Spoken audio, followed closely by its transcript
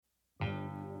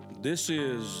This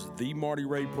is the Marty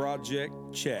Ray Project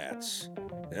Chats,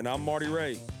 and I'm Marty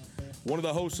Ray, one of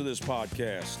the hosts of this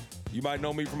podcast. You might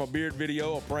know me from a beard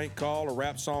video, a prank call, a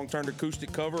rap song turned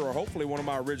acoustic cover, or hopefully one of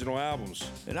my original albums.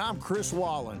 And I'm Chris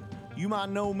Wallen. You might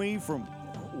know me from,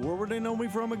 where would they know me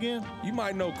from again? You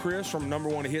might know Chris from number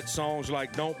one hit songs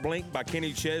like Don't Blink by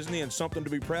Kenny Chesney and Something to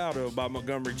Be Proud of by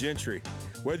Montgomery Gentry.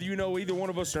 Whether you know either one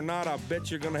of us or not, I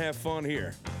bet you're going to have fun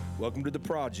here. Welcome to the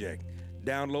project.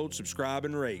 Download, subscribe,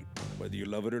 and rate, whether you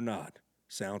love it or not.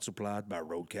 Sound supplied by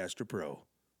Rodecaster Pro.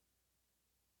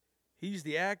 He's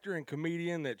the actor and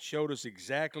comedian that showed us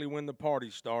exactly when the party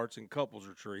starts in couples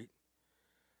retreat,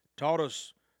 taught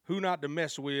us who not to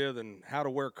mess with and how to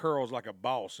wear curls like a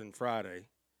boss in Friday,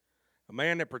 a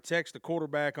man that protects the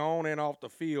quarterback on and off the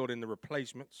field in the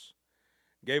replacements,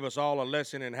 gave us all a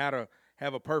lesson in how to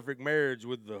have a perfect marriage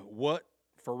with the what,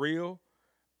 for real,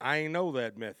 I ain't know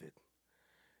that method.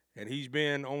 And he's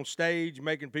been on stage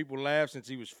making people laugh since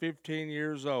he was 15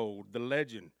 years old. The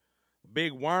legend,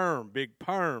 Big Worm, Big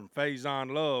Perm, FAIZON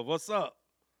Love. What's up?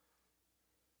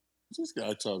 What's this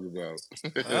guy talking about?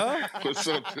 Huh? What's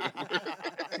up?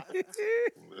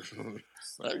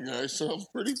 That guy sounds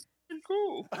pretty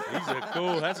cool.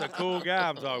 That's a cool guy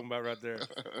I'm talking about right there.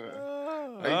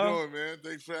 How you doing, man?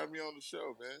 Thanks for having me on the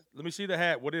show, man. Let me see the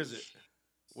hat. What is it?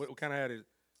 What kind of hat is it?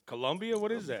 Columbia?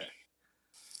 What is that?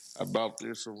 I bought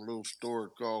this from a little store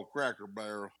called Cracker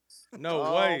Barrel. No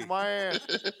way. Oh, man.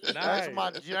 Nice. That's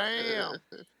my jam.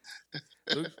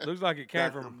 Looks like it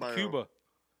came Cracker from Barrel. Cuba.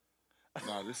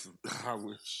 Nah, this is, I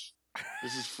wish.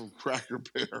 This is from Cracker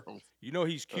Barrel. You know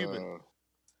he's Cuban.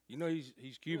 You know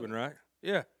he's Cuban, right?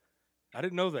 Yeah. I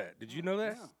didn't know that. Did you know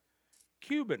that? Yeah.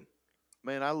 Cuban.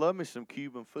 Man, I love me some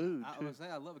Cuban food, I too. was say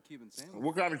I love a Cuban sandwich.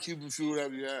 What kind of Cuban food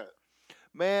have you had?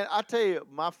 Man, I tell you,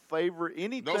 my favorite,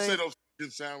 anything. Don't say those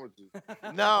good sandwiches.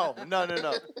 No.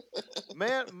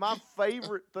 Man, my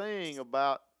favorite thing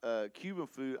about Cuban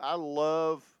food, I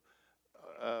love,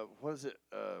 what is it?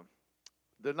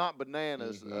 They're not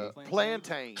bananas. Mhm.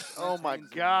 Plantains. Oh, my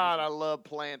Plantains are God, I delicious. love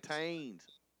plantains.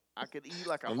 I could eat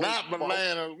like a whole Not bowl.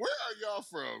 banana. Where are y'all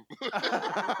from?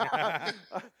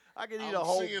 I could eat I'm a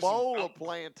whole seeing bowl some- of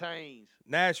plantains.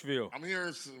 Nashville. I'm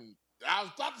hearing some. I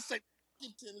was about to say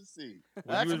Tennessee.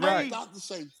 Well, you That's was me. I right. was about to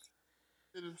say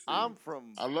Tennessee. I'm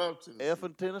from I love Tennessee.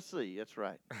 effing Tennessee. That's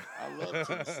right. I love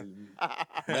Tennessee.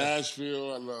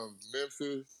 Nashville. I love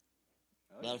Memphis.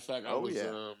 Matter of fact, Oh,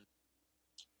 yeah.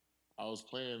 I was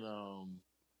playing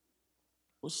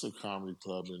what's the comedy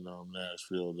club in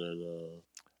Nashville that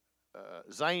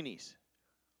Zanies.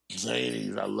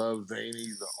 Zany's. I love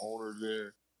Zany's, the owner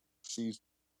there. She's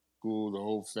cool, the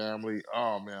whole family.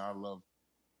 Oh man, I love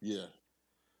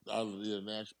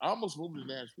Nashville. I almost moved to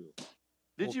Nashville.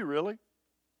 Did you really?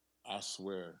 I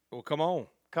swear. Well, come on.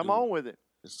 Come Dude. on with it.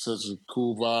 It's such a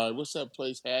cool vibe. What's that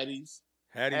place? Hattie's?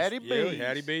 Hattie B's.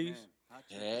 Hattie B's. Man, hot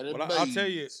chicken. Hattie Well, I'll tell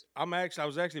you, B's. I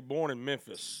was actually born in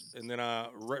Memphis, and then I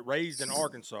raised in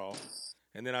Arkansas,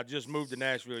 and then I just moved to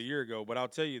Nashville a year ago. But I'll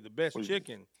tell you, the best What-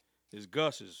 chicken is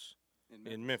Gus's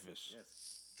in Memphis.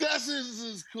 Yes. Gus's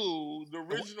is cool. The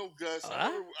original Gus. Huh?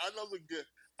 I know the Gus.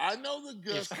 I know the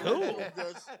Gus. It's cool. original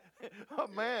Gus. Oh,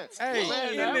 man. Hey, Man,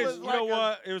 in that this, was you like know a-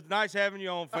 what? It was nice having you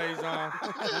on,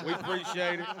 FAIZON. We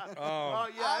appreciate it. Oh,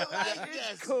 yeah. I like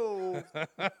It's that. cool.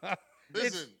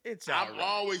 Listen, it's I'm all right.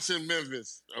 always in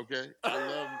Memphis. Okay, I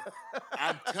love.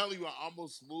 I'm telling you, I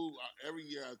almost moved every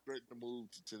year. I threatened to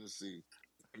move to Tennessee,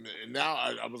 and now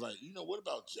I was like, what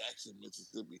about Jackson,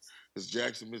 Mississippi? Because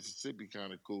Jackson, Mississippi,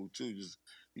 kind of cool too. Just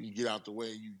you can get out the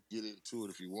way and you get into it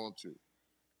if you want to.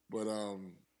 But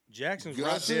Jackson's right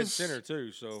dead Gus's? center,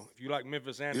 too. So if you like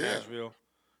Memphis and Yeah. Nashville,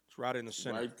 it's right in the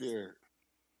center. right there,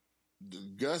 the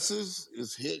Gus's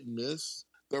is hit and miss.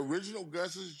 The original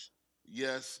Gus's,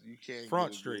 yes, you can't.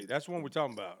 Front get a Street. good- That's the one we're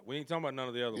talking about. We ain't talking about none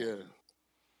of the other ones.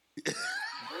 Yeah.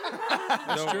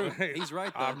 That's No, true. He's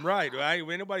right, though. I'm right. Ain't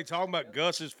nobody talking about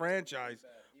Gus's franchise.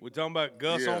 We're talking about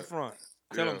Gus Yeah. on front.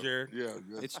 Tell him, Jared. Yeah.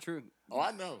 Gus. It's true. Oh,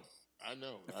 I know.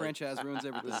 The franchise ruins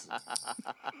everything. Listen,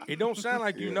 It don't sound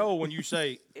like you Yeah. know when you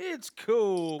say, it's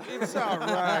cool, it's all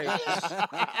right.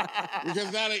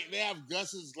 because now they have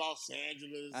Gus's Los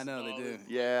Angeles. I know, and they all do. this.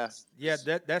 Yeah.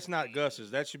 Yeah, that's not Gus's.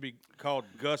 That should be called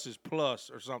Gus's Plus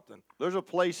or something. There's a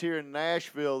place here in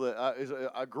Nashville that is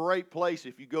a great place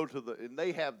if you go to and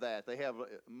they have that. They have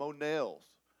Monell's.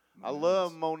 I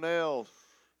love Monell's.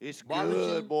 It's Barbecue?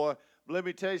 good, boy. But let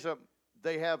me tell you something.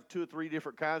 They have 2 or 3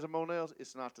 different kinds of Monell's.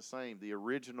 It's not the same. The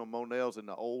original Monell's in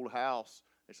the old house,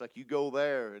 it's like you go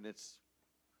there and it's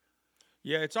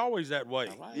Yeah, it's always that way.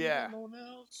 Have I Yeah. eaten no one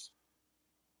else?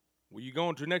 Well, you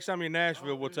going to next time you're in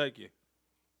Nashville, we'll take you.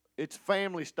 It's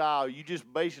family style. You just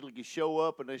basically can show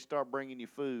up and they start bringing you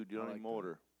food. You don't like even that.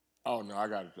 order. Oh no, I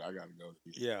got to go.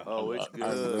 Yeah. Oh, it's good,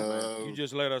 man. You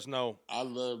just let us know. I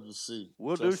love to see.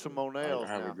 We'll do some Monels I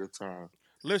have now. a good time.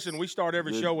 Listen, we start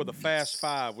every show with a fast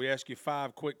five. We ask you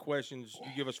 5 quick questions.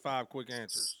 You give us 5 quick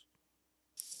answers.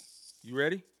 You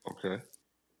ready? Okay.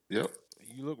 Yep.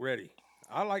 You look ready.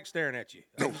 I like staring at you.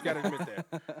 I just got to admit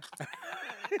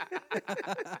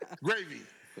that. Gravy.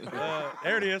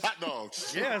 There it is. Hot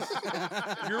dogs. Yes.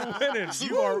 You're winning.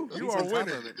 You are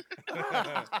winning.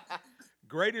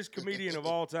 Greatest comedian of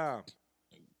all time.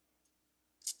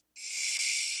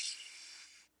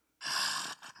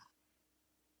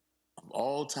 Of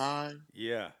all time?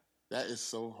 Yeah. That is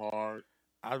so hard.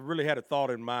 I really had a thought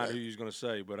in mind who you was going to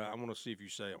say, but I'm going to see if you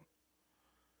say him.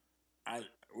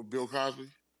 Bill Cosby?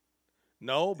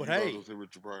 No, but hey. Say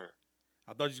Richard Pryor.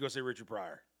 I thought you was going to say Richard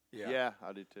Pryor. Yeah,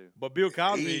 I did too. But Bill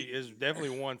Cosby is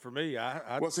definitely one for me.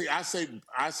 Well, see, I say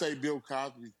Bill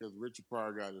Cosby because Richard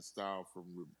Pryor got his style from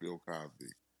Bill Cosby.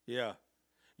 Yeah.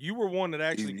 You were one that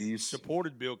actually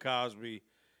supported Bill Cosby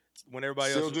when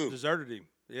everybody else deserted him.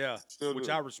 Yeah. Which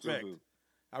I respect.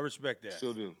 I respect that.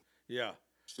 Still do. Yeah.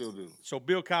 Still do. So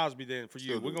Bill Cosby then for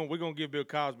you. We're gonna give Bill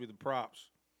Cosby the props.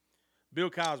 Bill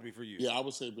Cosby for you. Yeah, I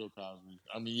would say Bill Cosby.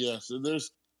 I mean, yes.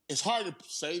 It's hard to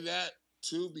say that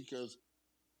too because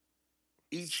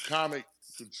each comic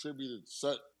contributed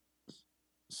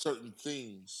certain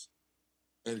things,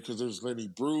 and because there's Lenny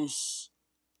Bruce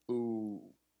who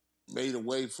made a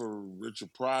way for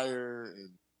Richard Pryor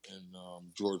and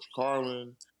George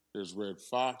Carlin. There's Red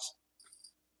Fox.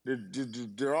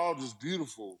 They're all just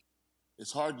beautiful.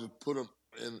 It's hard to put them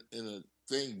in a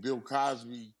thing. Bill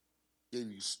Cosby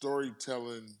gave you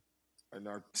storytelling and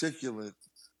articulate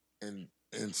and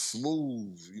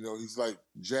smooth. You know, he's like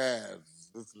jazz.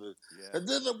 And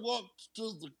then I walked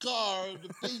to the car and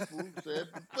the people said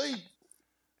the thief.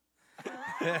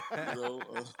 You know,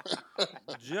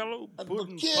 Jello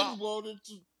pudding the kid pop. wanted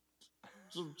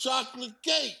some chocolate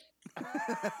cake.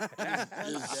 Dead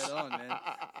on, man.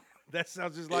 That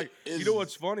sounds just like you know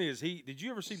what's funny is did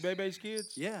you ever see Bebe's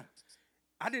Kids? Yeah.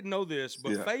 I didn't know this,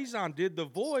 but FAIZON did the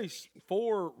voice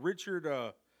for Richard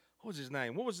what was his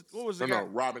name? What was the guy? No,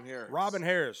 Robin Harris. Robin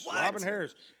Harris. What? Robin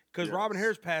Harris. Because Robin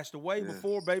Harris passed away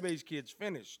before Bebe's Kids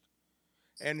finished.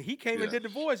 And he came and did the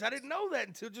voice. I didn't know that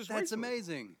until just recently. That's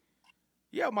amazing.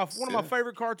 Yeah, one of my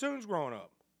favorite cartoons growing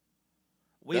up.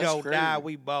 We That's don't crazy. die,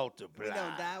 we multiply. We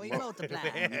don't die, we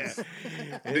multiply.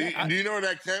 Do you know where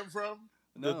that came from?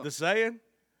 No. The saying?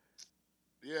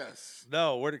 Yes.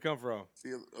 No, where'd it come from?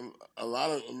 See, a lot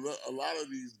of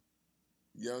these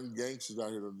young gangsters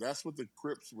out here, that's what the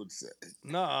Crips would say.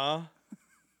 Nuh-uh.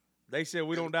 They said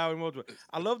we don't die, we multiply.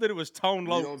 I love that it was Tone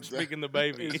Loc speaking the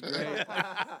baby. It's great.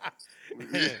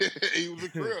 He was a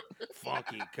Crip.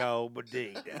 Funky cold, but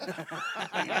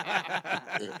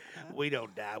we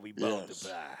don't die, we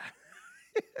multiply.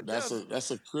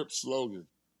 That's a Crip slogan.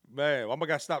 Man, I'm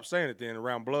gonna stop saying it then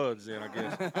around Bloods then, I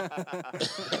guess.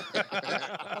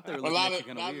 A lot of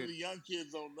the young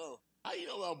kids don't know. How you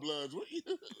know about Bloods? What you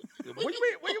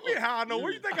mean how I know?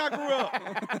 Where you think I grew up?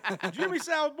 Did you hear me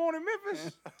say I was born in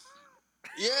Memphis?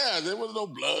 Yeah, there was no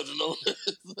Bloods in those.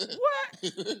 What?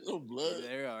 No Bloods.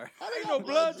 There are. I didn't know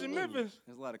Bloods in Memphis.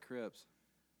 There's a lot of Crips.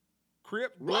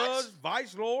 Crips, Bloods,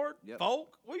 Vice Lord,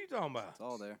 Folk. What are you talking about? It's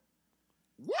all there.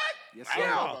 What? Yes, I sir.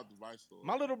 don't know about the Vice Lord.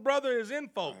 My little brother is in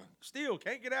Folk. Still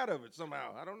can't get out of it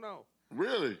somehow. I don't know.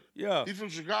 Really? Yeah. He's from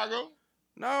Chicago?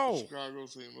 No. Chicago,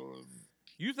 St. Louis.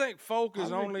 You think Folk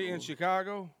is only in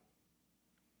Chicago?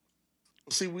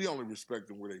 See, we only respect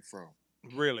them where they from.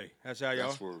 Really? That's how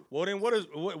y'all. Well, then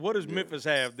what does Memphis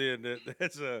have then?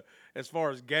 That's as far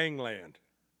as gangland.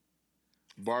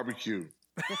 Barbecue.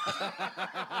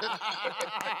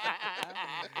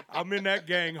 I'm in that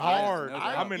gang hard.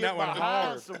 I'm in that one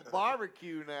hard. Some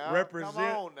barbecue now. Represent, Come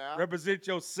on now. Represent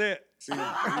your set. See,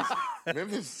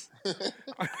 Memphis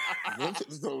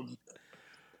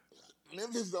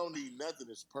don't need nothing.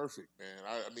 It's perfect, man.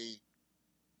 I mean,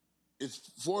 it's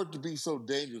for it to be so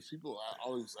dangerous. People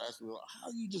always ask me, how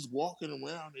are you just walking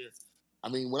around here? I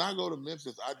mean, when I go to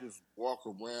Memphis, I just walk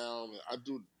around. And I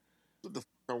do what the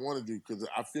I want to do because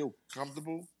I feel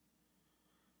comfortable.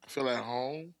 I feel at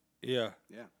home. Yeah.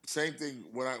 Same thing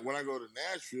when I go to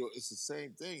Nashville. It's the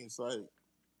same thing. It's like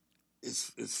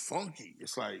it's funky.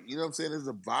 It's like, you know what I'm saying. There's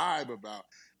a vibe about.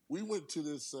 We went to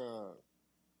this.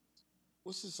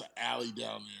 What's this alley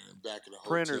down there in back of the hotel?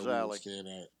 Printer's Alley.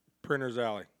 Printer's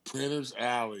Alley. Printer's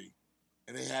Alley,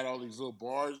 and they had all these little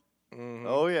bars. Mm-hmm.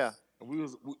 Oh yeah. And we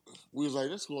was like,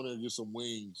 let's go in there and get some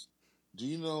wings. Do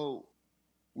you know?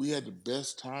 We had the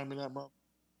best time in that month.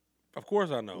 Of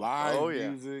course I know. live Oh, yeah.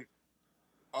 music.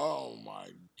 Oh my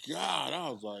God! I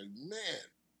was like, man.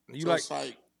 You So like it's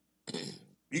like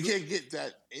you can't get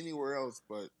that anywhere else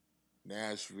but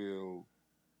Nashville,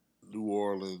 New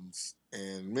Orleans,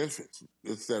 and Memphis.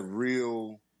 It's that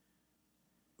real.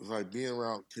 It's like being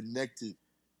around, connected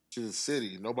to the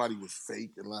city. Nobody was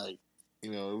fake and like, it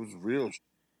was real.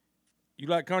 you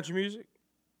like country music?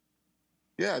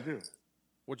 Yeah, I do.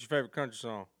 What's your favorite country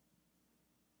song?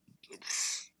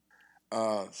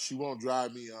 She won't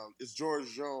drive me. It's George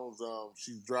Jones.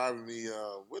 She's driving me.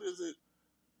 What is it?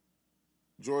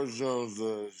 George Jones.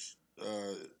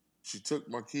 She took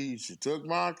my keys. She took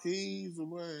my keys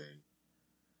away.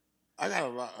 I got a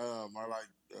lot. I like.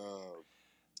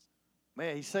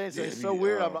 Man, he's saying Yeah, it's so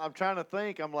weird. I'm trying to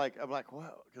think. I'm like,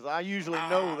 wow, because I usually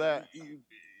know that.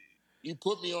 You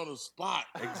put me on the spot.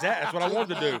 Exactly. That's what I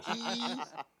wanted to do.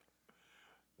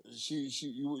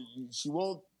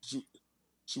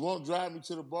 She won't drive me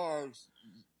to the bars.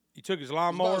 You took his It's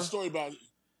about lawnmower? a story about it.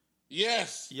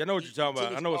 Yes. Yeah, I know what you're talking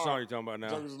about. I know what song you're talking about He now.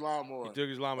 took his lawnmower. He took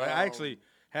his lawnmower. I actually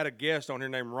had a guest on here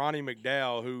named Ronnie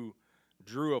McDowell who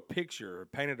drew a picture,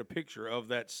 painted a picture of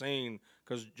that scene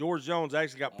because George Jones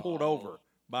actually got pulled over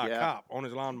by a cop on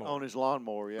his lawnmower. On his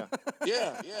lawnmower, yeah.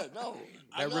 Yeah, no.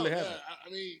 I know, really happened. I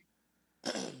mean,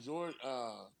 George,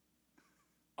 a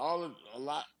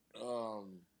lot,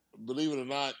 believe it or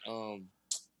not,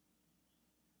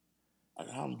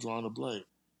 I'm drawing a blank.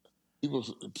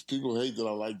 People hate that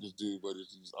I like this dude, but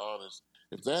he's honest.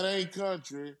 If that ain't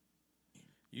country,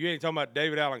 You ain't talking about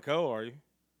David Allan Coe, are you?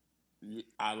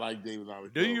 I like David Allan Coe.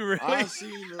 Do you really? I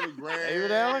seen the grand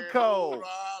David Allan Coe. Ole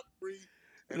Opry,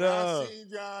 and No. I seen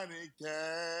Johnny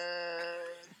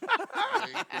Cash. That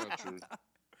ain't country.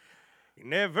 He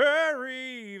never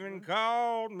even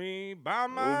called me by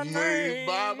my name.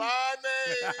 By my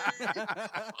name.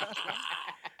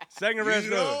 Sing the rest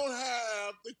You of it. don't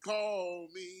have to call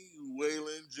me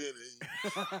Waylon Jennings.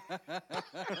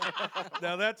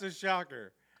 Now that's a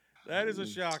shocker. That is a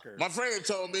shocker. My friend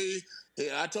told me,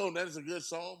 I told him that is a good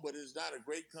song, but it's not a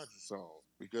great country song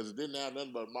because it didn't have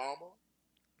nothing but mama,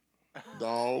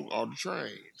 dog, or the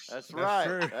train. That's right.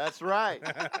 true. That's right.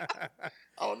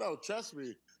 Oh, no, trust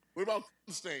me. What about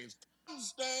stains?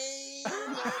 Stains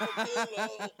on the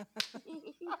pillow.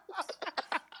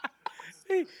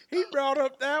 He brought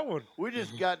up that one. We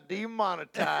just got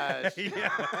demonetized.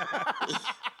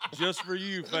 Just for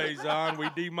you, FAIZON, we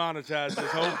demonetized this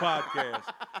whole podcast.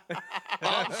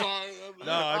 I'm sorry.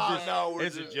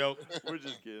 It's a joke. We're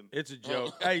just kidding. It's a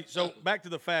joke. Hey, so back to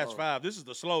the Fast Five. This is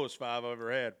the slowest five I've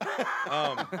ever had.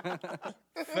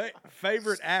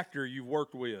 Favorite actor you've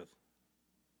worked with?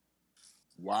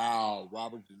 Wow,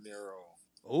 Robert De Niro.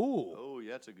 Ooh. Oh,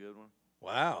 yeah, that's a good one.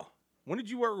 Wow. When did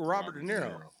you work with Robert De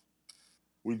Niro?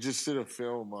 We just did a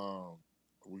film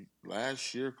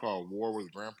last year called War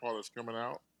with Grandpa that's coming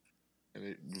out. And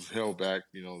it was held back,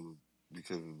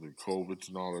 because of the COVID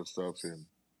and all that stuff. And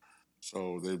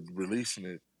so they're releasing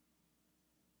it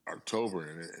October.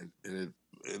 And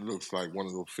it looks like one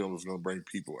of those films that's going to bring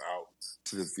people out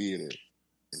to the theater.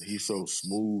 And he's so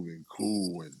smooth and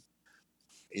cool. And,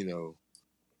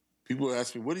 people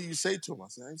ask me, what do you say to him? I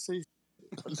said, I ain't say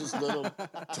I just let him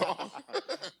talk.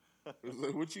 It's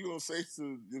like, what you gonna say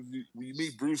when you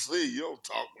meet Bruce Lee? You don't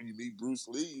talk when you meet Bruce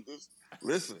Lee. You just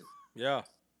listen. Yeah.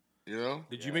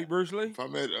 Did you meet Bruce Lee? If I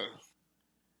met,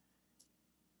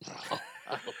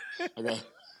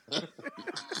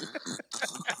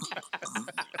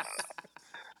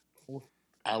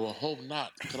 I will hope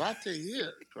not. Karate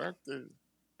here. Karate.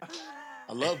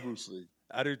 I love Bruce Lee.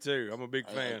 I do too. I'm a big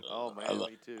fan. Oh man,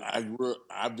 me too. I grew up,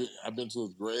 I've been to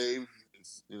his grave.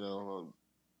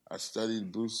 I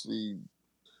studied Bruce Lee,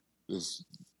 the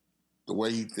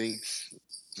way he thinks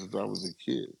since I was a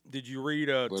kid. Did you read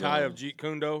Tie of Jeet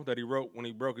Kune Do that he wrote when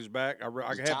he broke his back? I have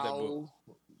that book.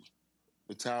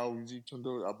 The Tie of Jeet Kune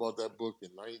Do. I bought that book in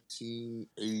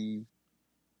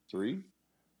 1983.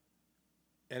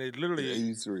 And it literally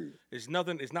 83. It's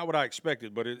nothing. It's not what I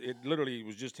expected, but it literally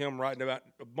was just him writing about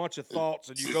a bunch of thoughts,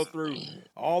 and you go through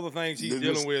all the things he's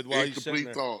dealing with while he's sitting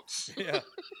there. Thoughts. Yeah,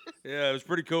 it was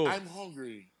pretty cool. I'm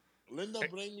hungry. Linda,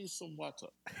 bring me some water.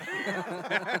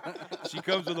 She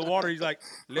comes with the water. He's like,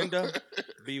 Linda,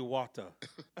 be water.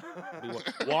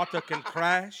 Water can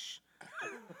crash.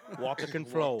 Water can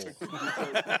flow.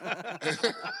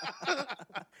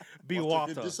 Be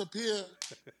water. Can disappear.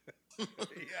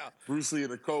 Yeah. Bruce Lee in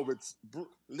the COVID.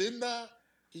 Linda,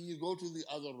 can you go to the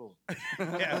other room?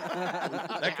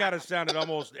 Yeah. That kind of sounded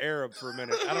almost Arab for a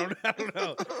minute. I don't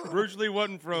know. Bruce Lee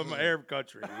wasn't from Arab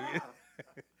country.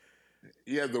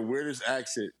 He had the weirdest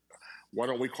accent. Why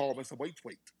don't we call him and say, wait?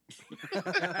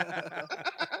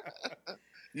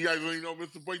 You guys don't even know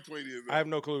Mr. Braithwaite is. I have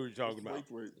no clue what you're talking Mr. about.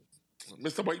 Braithwaite.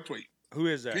 Mr. Braithwaite. Who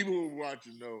is that? People who are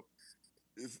watching know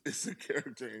it's a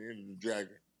character in Enter the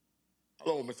Dragon.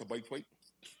 Hello, Mr. Braithwaite.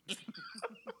 You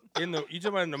talking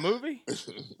about in the movie?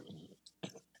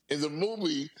 In the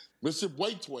movie, Mr.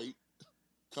 Braithwaite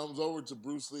comes over to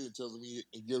Bruce Lee and tells him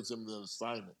and gives him the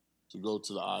assignment to go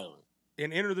to the island.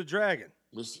 In Enter the Dragon.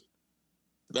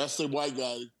 That's the white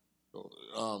guy.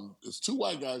 There's two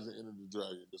white guys in Enter the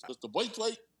Dragon. There's Mr.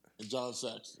 Braithwaite and John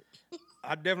Saxon.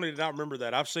 I definitely did not remember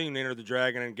that. I've seen Enter the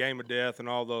Dragon and Game of Death and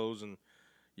all those, and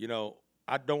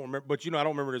I don't remember. But I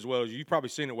don't remember it as well as you. You've probably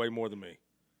seen it way more than me.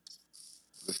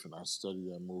 Listen, I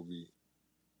studied that movie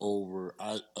over.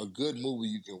 A good movie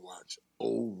you can watch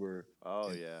over.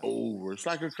 Oh yeah. Over. It's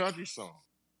like a country song.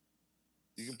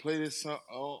 You can play this song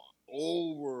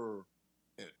over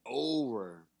and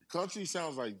over. Country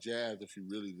sounds like jazz if you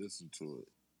really listen to it.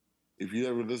 If you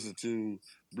ever listen to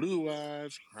Blue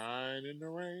Eyes Crying in the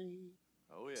Rain,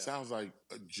 oh yeah, it sounds like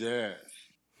a jazz.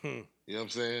 You know what I'm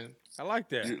saying? I like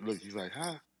that. Look, he's like,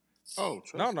 huh? Oh,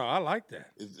 no, I like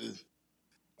that.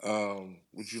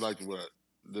 Would you like to what?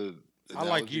 The I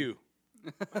like you.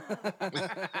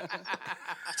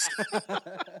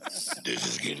 This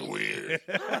is getting weird.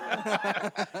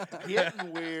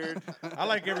 Getting weird. I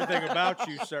like everything about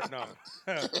you, sir.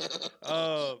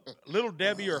 No. Little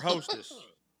Debbie or Hostess?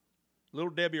 Little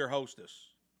Debbie or Hostess?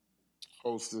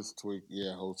 Hostess, Twig.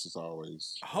 Yeah, Hostess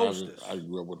always. Hostess. I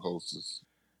grew up with Hostess.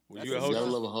 Well, you a hostess?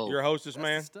 Love a host. You're a hostess, That's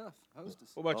man? the stuff.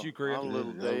 Hostess. What about you, Chris? I'm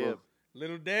Little Deb.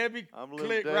 Little Debbie? I'm Little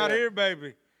Click Deb. right here,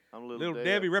 baby. I'm Little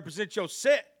Debbie, represent your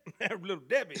set. Little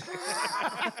Debbie.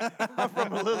 I'm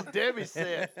from a Little Debbie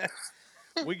set.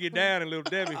 We get down in Little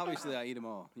Debbie. Obviously, I eat them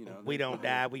all. We don't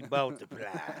die, we multiply.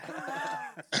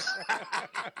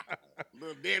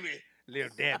 Little Debbie.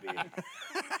 Little Debbie.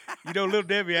 Little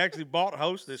Debbie actually bought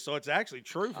Hostess, so it's actually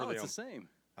true for them. It's the same.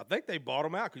 I think they bought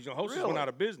them out because Hostess Really? went out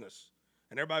of business,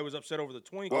 and everybody was upset over the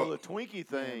Twinkie. Oh, the Twinkie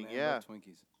thing, Man, I yeah. love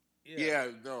Twinkies. Yeah,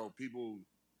 no, people,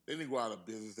 they didn't go out of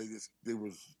business. They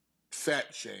was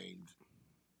fat shamed.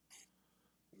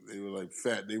 They were like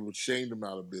fat. They would shame them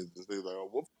out of business. They were like, oh,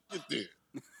 well, f it then.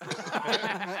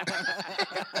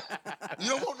 You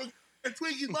don't want the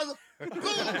Twinkies, mother?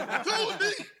 Go with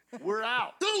me. We're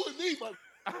out. Go with me, mother.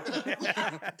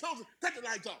 Cut the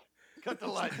lights off. Cut the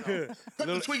lights off.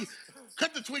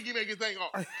 Cut the Twinkie making thing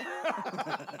off.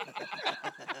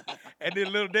 And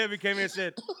then Little Debbie came in and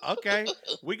said, okay,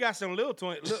 we got some little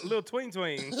twins.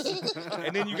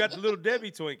 And then you got the Little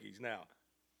Debbie Twinkies now.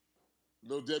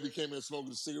 Little Debbie came in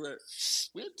smoking a cigarette.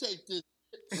 We'll take this.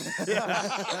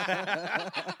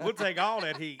 We'll take all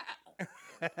that heat.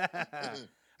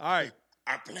 All right.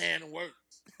 Our plan works.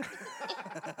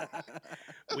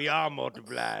 We all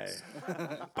multiply.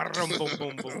 Boom, boom,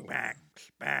 boom, boom,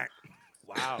 back.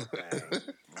 Wow.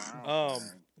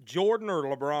 Jordan or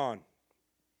LeBron?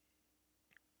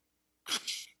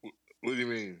 What do you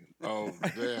mean? Oh,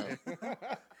 damn.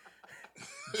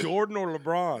 Jordan or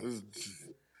LeBron?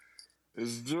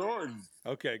 It's Jordan.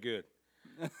 Okay, good.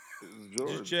 It's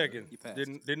Jordan. Just checking. You passed.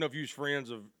 Didn't know if you was friends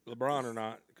of LeBron or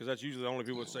not, because that's usually the only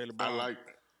people that say LeBron. I like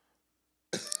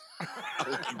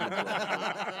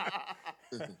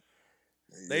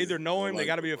They either know him, they like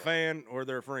got to be a LeBron. fan, or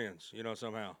they're friends,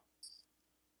 somehow.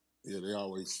 Yeah, they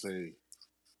always say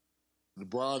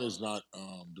LeBron is not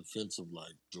defensive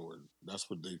like Jordan. That's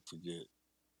what they forget.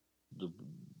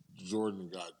 Jordan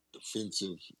got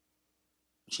defensive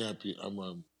champion.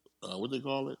 What they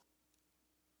call it?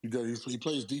 He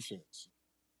plays defense.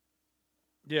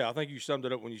 Yeah, I think you summed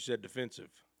it up when you said defensive.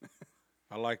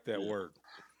 I like that word.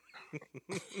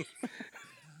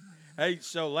 Hey,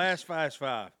 so last Fast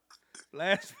Five.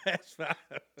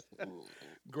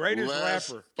 Greatest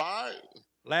rapper. Five.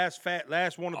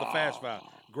 Last one of the Fast Five.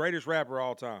 Greatest rapper of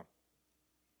all time.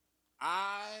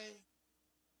 I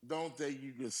don't think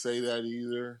you can say that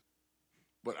either.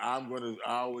 But I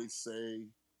always say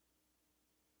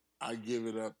I give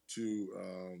it up to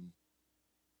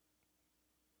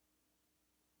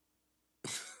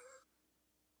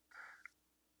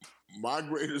my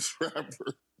greatest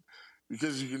rapper,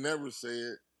 because you can never say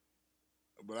it,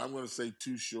 but I'm going to say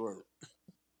Too Short.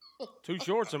 Too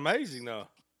Short's amazing, though.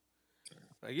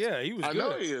 Yeah, he was I good.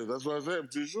 know he is. That's why I say I'm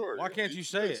Too Short. Why can't you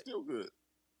say He's it? still good.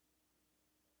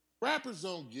 Rappers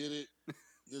don't get it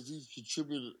because he's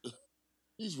contributed.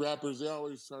 These rappers, they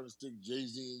always trying to stick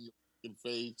Jay-Z in your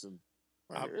face. And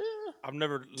I've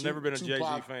never been a Jay-Z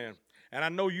Tupac. fan. And I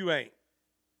know you ain't,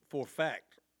 for a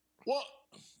fact.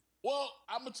 Well,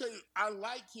 I'm gonna tell you, I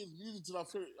like his music till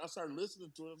I started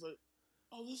listening to it. I was like,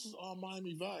 oh, this is all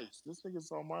Miami Vice. This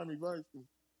nigga's all Miami Vice.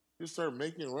 he started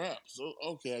making raps. So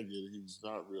okay, I get it. He's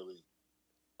not really.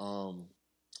 Um,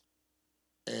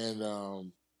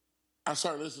 and I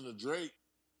started listening to Drake,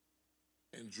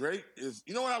 and Drake is.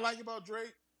 You know what I like about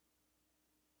Drake?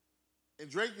 And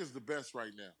Drake is the best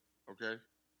right now. Okay,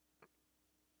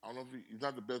 I don't know if he's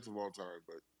not the best of all time,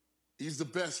 but he's the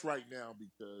best right now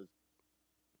because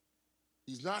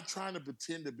he's not trying to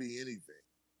pretend to be anything.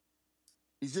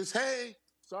 He's just, hey,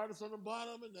 started from the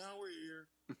bottom and now we're here.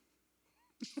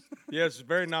 Yeah, it's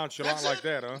very nonchalant That's like it.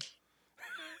 that, huh?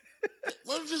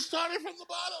 We're just started from the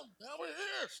bottom. Now we're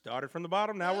here. Started from the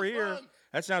bottom, now we're here. Fun.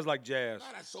 That sounds like jazz.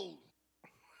 God, that's so.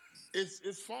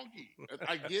 It's funky.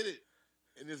 I get it.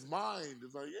 In his mind,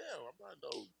 it's like, yeah, I'm not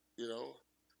no, you know.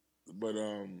 But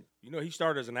You know, he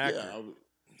started as an actor, yeah,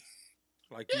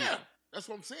 like you. yeah, that's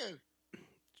what I'm saying.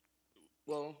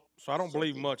 Well, So I don't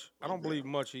believe something much. I like don't that. believe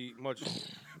much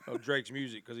of Drake's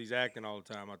music because he's acting all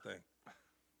the time, I think.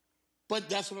 But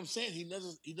that's what I'm saying. He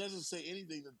doesn't say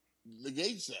anything that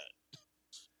negates that.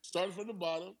 Started from the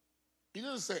bottom. He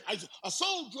doesn't say I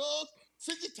sold drugs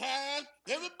 50 times.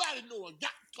 Everybody know I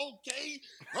got cocaine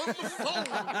on the phone.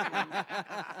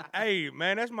 Hey,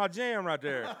 man, that's my jam right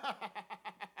there.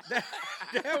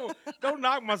 Don't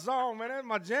knock my song, man. That's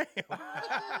my jam.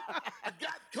 I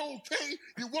got cocaine.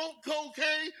 You want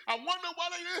cocaine? I wonder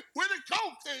where the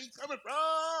cocaine coming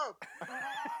from.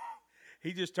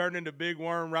 He just turned into Big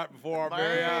Worm right before our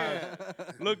very eyes.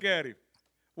 Look at him.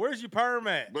 Where's your perm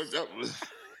at? But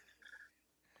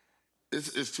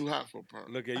it's too hot for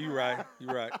perm. Look at you, right? You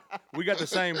right. We got the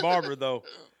same barber though,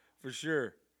 for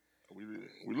sure. We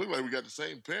look like we got the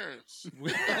same parents.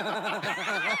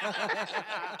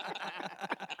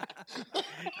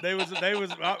 They was.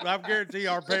 I guarantee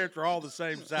our parents are all the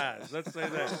same size. Let's say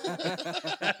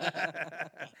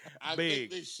that. I Big.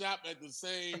 think they shop at the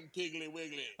same Piggly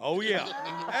Wiggly. Oh yeah.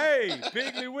 Hey,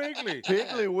 Piggly Wiggly.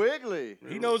 Piggly Wiggly.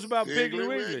 He knows about Piggly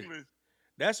Wiggly.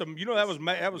 That's a. You know that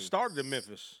was started in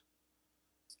Memphis.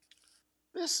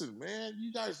 Listen, man,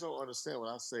 you guys don't understand when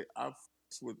I say I f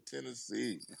with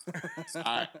Tennessee.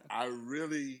 I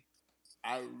really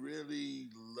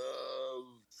love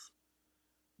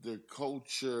the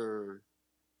culture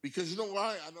because you know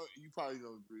why? I know you probably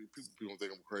don't agree. People don't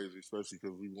think I'm crazy, especially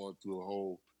because we went through a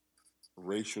whole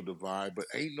racial divide. But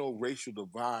ain't no racial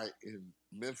divide in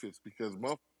Memphis because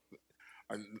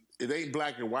it ain't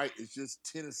black and white. It's just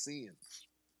Tennesseans.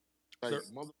 Like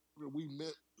motherfucker, we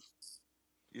met.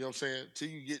 You know what I'm saying? Till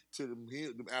you get to them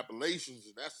Appalachians,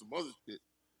 and that's some other shit.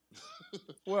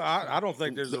 Well, I don't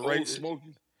think there's the a old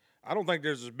smoky. I don't think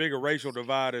there's as big a racial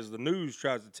divide as the news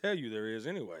tries to tell you there is.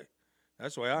 Anyway,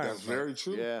 that's the way I am. That's very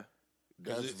true. Yeah.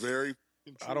 That's very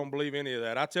true. I don't believe any of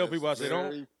that. I tell people, I say,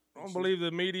 don't believe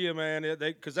the media, man.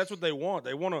 Because that's what they want.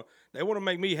 They want to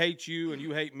make me hate you and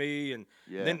you hate me. And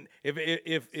then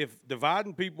if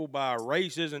dividing people by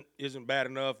race isn't bad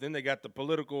enough, then they got the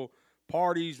political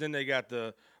parties. Then they got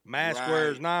the mask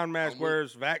wearers, non-mask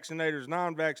wearers, vaccinators,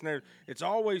 non-vaccinators. It's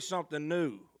always something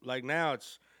new. Like now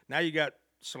you got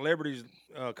celebrities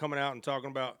coming out and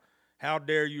talking about how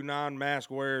dare you non-mask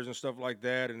wearers and stuff like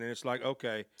that. And then it's like,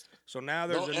 okay, so now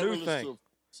there's a new thing.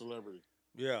 Celebrity.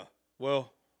 Yeah.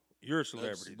 Well, you're a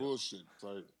celebrity. That's bullshit. It's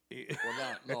like, I'm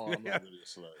not really a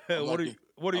celebrity.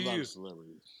 What are I'm you? not a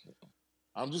celebrity.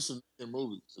 I'm just in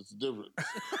movies. It's different.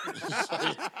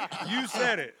 You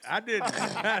said it. I didn't.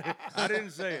 I didn't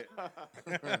say it.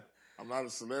 I'm not a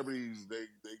celebrity.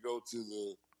 They go to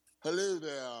the hello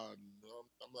there. I'm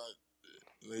not.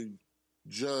 They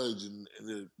judge and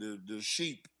they're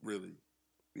sheep really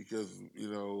because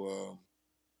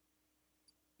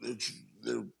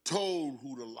they're told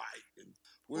who to like and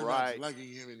we're not liking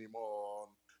him anymore.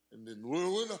 And then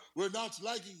we're not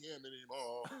liking him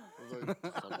anymore. I was like,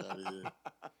 come out of here.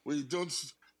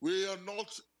 We are not,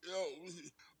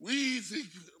 we think,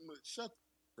 shut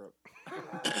up.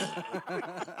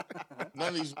 None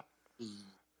of these,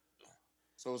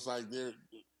 so it's like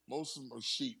most of them are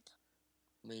sheep.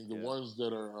 I mean, the ones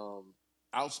that are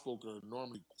outspoken are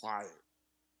normally quiet.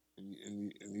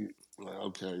 And you like,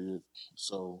 okay,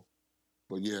 so,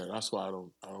 but yeah, that's why I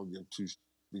don't get too,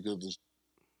 because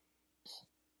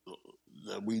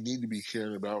that we need to be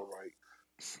caring about. Like,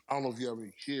 I don't know if you have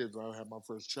any kids. I have my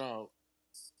first child.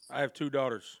 I have 2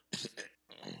 daughters,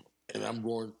 and I'm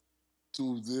going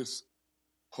through this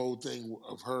whole thing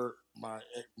of my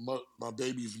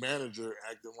baby's manager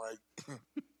acting like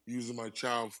using my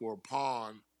child for a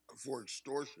pawn for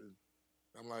extortion.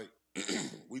 I'm like,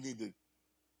 we need to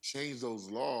change those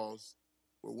laws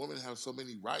where women have so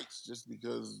many rights just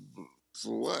because.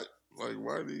 For what? Like,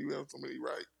 why do you have so many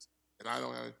rights? And I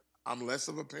don't have. I'm less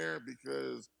of a parent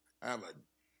because I have a.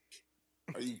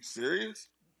 Are you serious?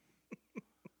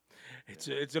 It's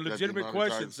a That they legitimate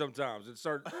question monetize. sometimes. It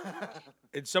start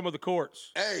in some of the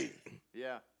courts. Hey,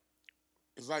 Yeah.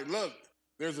 it's like, look,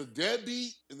 there's a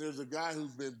deadbeat and there's a guy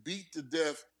who's been beat to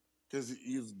death because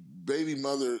his baby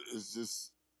mother is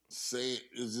just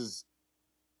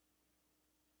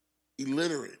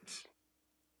illiterate.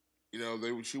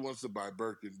 She wants to buy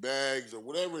Birkin bags or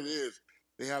whatever it is.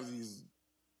 They have these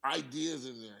ideas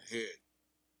in their head.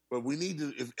 But we need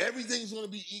to, if everything's going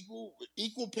to be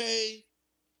equal pay,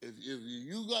 if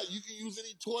you can use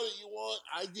any toilet you want,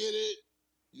 I get it.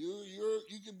 You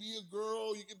can be a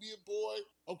girl, you can be a boy.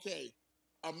 Okay,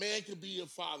 a man can be a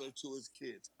father to his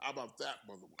kids. How about that,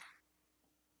 mother?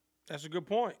 That's a good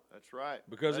point. That's right.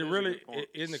 Because That it is a really good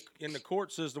point. in the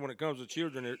court system when it comes to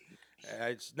children,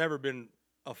 it's never been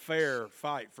a fair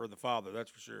fight for the father.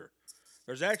 That's for sure.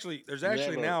 There's actually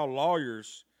Never. now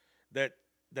lawyers that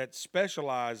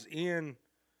specialize in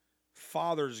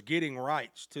fathers getting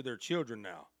rights to their children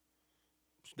now.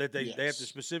 That they have to Yes.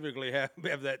 specifically have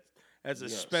that as a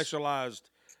Yes. specialized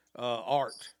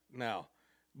art now.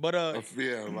 But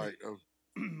Yeah, like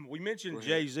we mentioned Go ahead.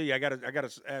 Jay-Z. I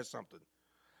gotta ask something.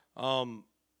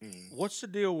 What's the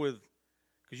deal with?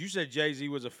 Because you said Jay-Z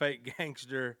was a fake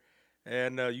gangster,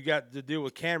 and you got to deal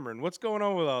with Cameron. What's going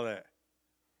on with all that?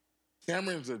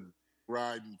 Cameron's a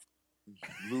riding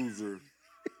loser.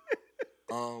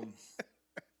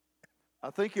 I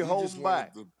think you're he holding just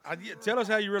wanted back. to- Tell us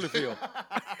how you really feel.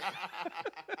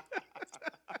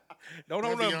 Don't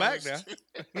hold Can I be nothing back now. honest?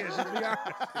 Yeah, just be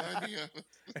honest. Can I be honest?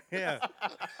 Yeah.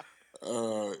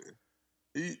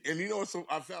 And you know what? So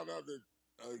I found out that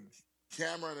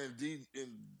Cameron and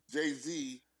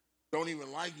Jay-Z don't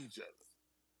even like each other.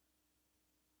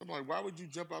 I'm like, why would you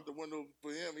jump out the window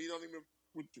for him?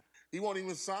 He won't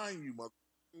even sign you, mother.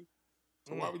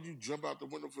 So why would you jump out the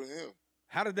window for him?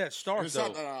 How did that And start, it's though?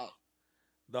 not that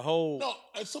The whole. No,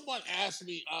 and someone asked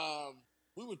me,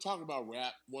 we were talking about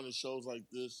rap, one of the shows like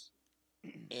this,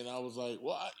 and I was like,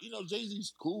 well,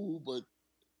 Jay-Z's cool, but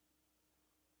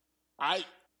I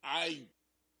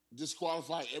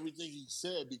disqualify everything he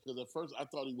said because at first I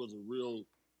thought he was a real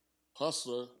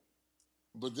hustler,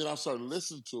 but then I started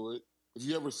listening to it. If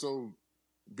you ever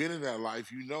been in that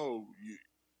life, you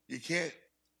can't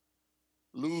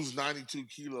lose 92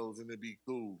 kilos and then be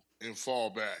cool and fall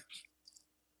back.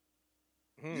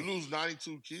 You lose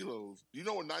 92 kilos. Do you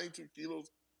know what 92 kilos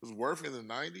was worth in the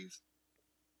 90s?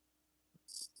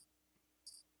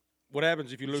 What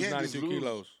happens if you lose can't just 92 lose.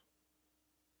 kilos?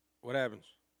 What happens?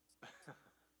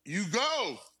 You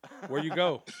go. Where you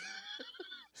go?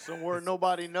 Somewhere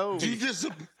nobody knows. You just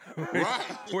right.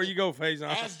 Where you go, FAIZON?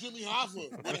 Ask Jimmy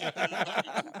Hoffa. What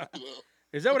happened?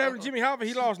 Is that what happened to Jimmy Hoffa?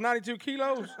 He lost 92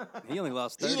 kilos? He only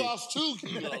lost 30. He lost 2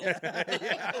 kilos.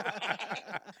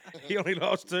 He only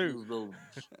lost 2.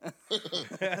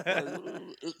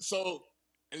 So,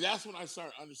 and that's when I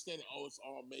started understanding, it's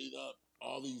all made up.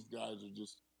 All these guys are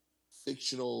just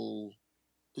fictional.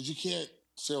 Because you can't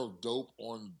sell dope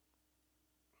on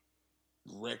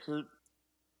record.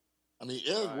 I mean,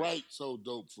 Eric Wright sold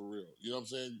dope for real. You know what I'm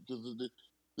saying?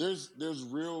 Because there's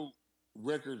real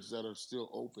records that are still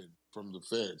open from the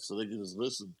feds, so they can just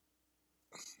listen.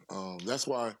 That's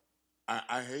why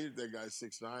I hated that guy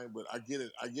 6ix9ine, but I get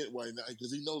it. I get why now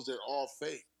because he knows they're all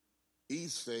fake.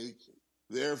 He's fake.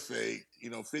 They're fake.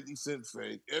 50 Cent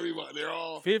fake. Everybody, they're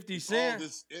all 50 all Cent?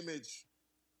 this image.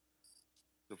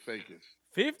 The fakest.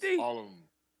 50? All of them.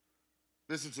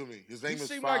 Listen to me. His name He is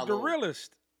seemed like the 5-0.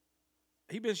 realest.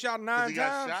 He been shot 'Cause 9 he got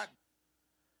times. shot.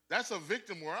 That's a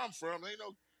victim where I'm from. Ain't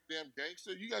no damn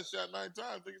gangster. You got shot 9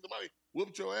 times. Think somebody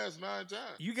whooped your ass 9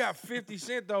 times. You got 50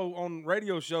 Cent, though, on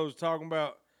radio shows talking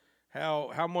about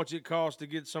how much it costs to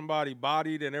get somebody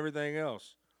bodied and everything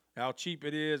else. How cheap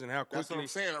it is and how That's what quickly. I'm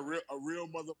saying. A real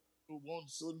mother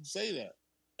wouldn't say that.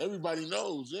 Everybody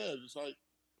knows. Yeah, just like.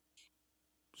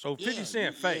 So 50 Yeah,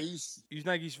 Cent, yeah, fake. You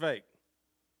think he's fake?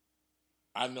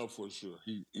 I know for sure.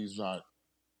 He's not.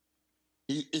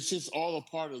 It's just all a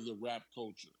part of the rap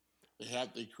culture.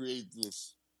 They create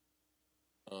this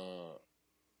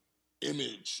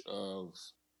image of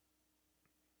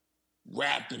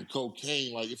rap and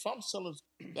cocaine. Like if I'm selling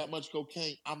that much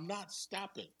cocaine, I'm not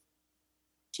stopping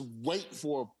to wait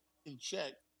for a fucking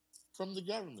check from the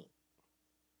government.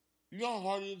 You know how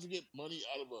hard it is to get money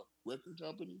out of a record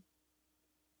company?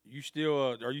 You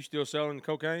still are you still selling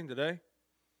cocaine today?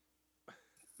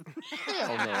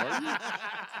 Hell no.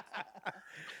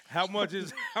 How much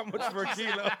per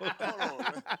kilo?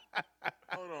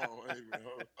 Hold on, wait a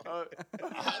minute. Hold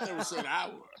on. I never said I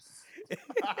was.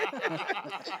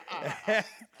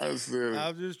 I said.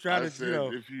 I'm just trying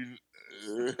to, if you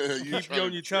keep try you on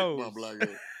to your trick toes. my black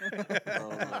ass.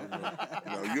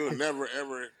 No, you'll never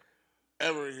ever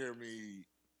ever hear me,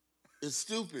 it's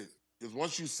stupid. Because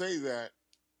once you say that,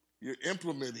 you're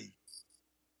implementing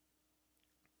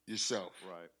yourself.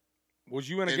 Right. Was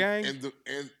you in a gang?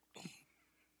 And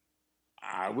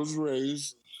I was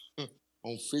raised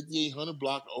on 5800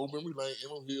 block, Old Memory Lane,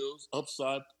 Emerald Hills,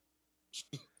 Upside,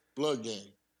 Blood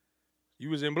Gang. You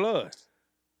was in blood.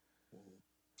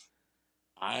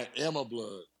 I am a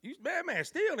blood. You bad man,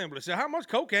 still in blood. So how much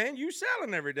cocaine you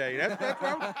selling every day?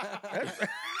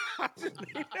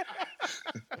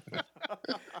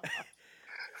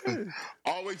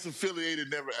 Always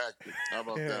affiliated, never active. How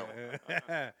about that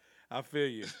one? I feel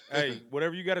you. Hey,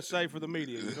 whatever you got to say for the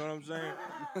media, you know what I'm saying?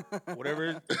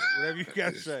 Whatever you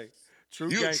got to say. True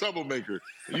You gang. a troublemaker.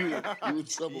 You a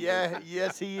troublemaker. Yeah,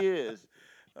 yes, he is.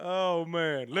 Oh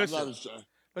man, listen.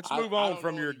 Let's move on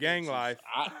from your gang life.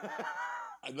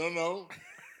 No.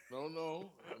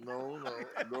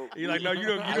 You're like, no, you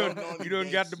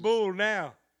don't got the bull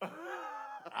now.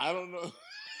 I don't know.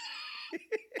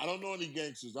 I don't know any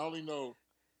gangsters. I only know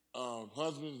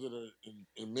husbands that are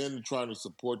and men that trying to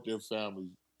support their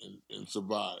families and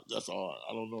survive. That's all.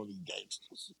 I don't know any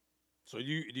gangsters. So do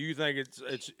you think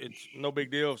it's no big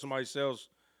deal if somebody sells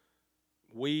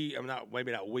weed? I'm not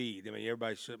maybe not weed. I mean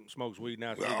everybody smokes weed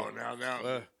now.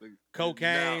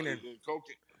 Cocaine and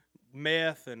cocaine,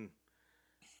 meth and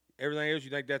everything else. You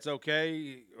think that's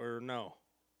okay or no?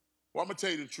 Well, I'm gonna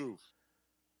tell you the truth.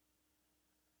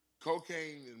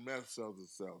 Cocaine and meth sells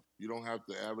itself. You don't have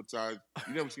to advertise.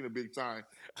 You never seen a big sign.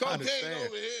 Cocaine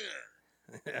over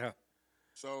here. Yeah.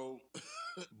 So,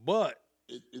 but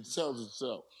it sells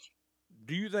itself.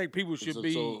 Do you think people should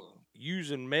be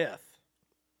using meth?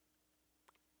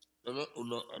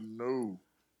 No.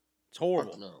 It's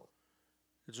horrible. Fuck no.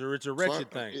 It's a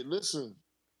wretched thing. Listen,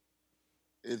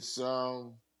 it's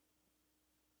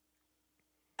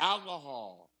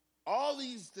alcohol. All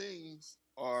these things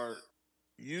are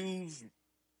used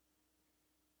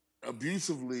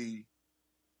abusively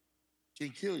can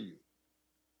kill you.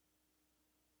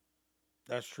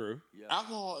 That's true. Yeah.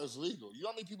 Alcohol is legal. You know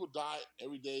how many people die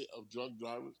every day of drunk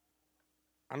drivers?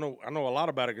 I know a lot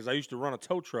about it because I used to run a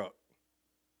tow truck.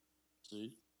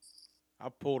 See? I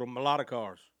pulled a lot of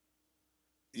cars.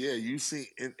 Yeah, you see,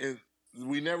 and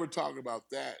we never talk about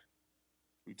that.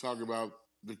 We talk about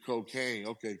the cocaine.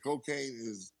 Okay,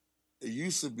 cocaine it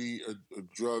used to be a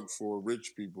drug for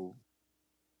rich people.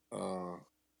 And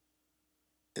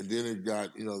then it got,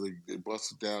 they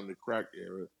busted down the crack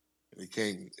era and it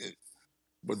came.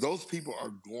 But those people are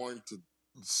going to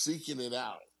seeking it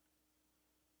out.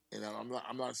 And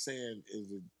I'm not saying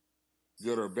is it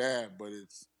good or bad, but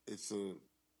it's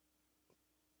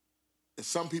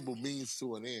some people means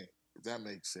to an end, if that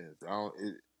makes sense.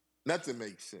 Nothing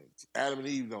makes sense. Adam and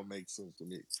Eve don't make sense to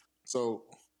me. So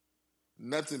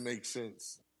nothing makes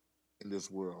sense in this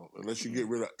world unless you get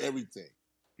rid of everything.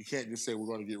 You can't just say we're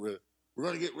going to get rid of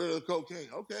the cocaine.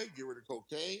 Okay, get rid of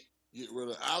cocaine, get rid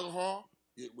of alcohol,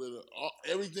 get rid of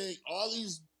everything. All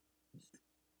these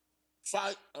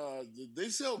they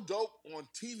sell dope on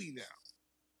TV now.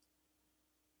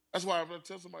 That's why I'm going to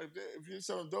tell somebody if you're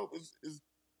selling dope,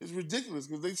 it's ridiculous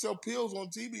because they sell pills on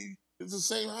TV. It's the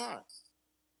same high.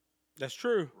 That's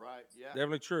true. Right, yeah.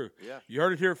 Definitely true. Yeah. You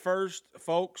heard it here first,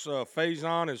 folks.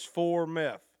 FAIZON is for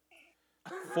meth.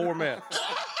 For meth.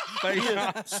 He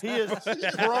is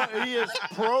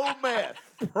pro meth.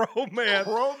 Pro meth.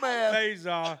 Pro meth.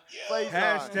 FAIZON.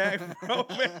 FAIZON. Pro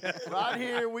meth. Right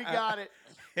here, we got it.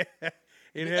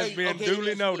 It has been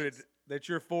duly noted that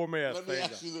you're for meth. Let me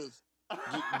ask you this.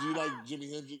 Do you like Jimi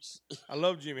Hendrix? I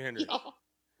love Jimi Hendrix.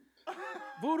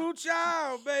 Voodoo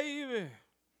Child, baby.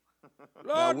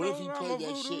 Lord, what if he played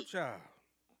that voodoo shit? Child.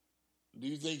 Do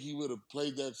you think he would have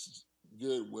played that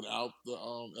good without the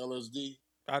LSD?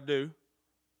 I do.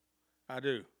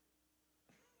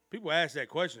 People ask that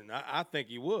question. I think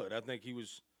he would. I think he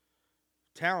was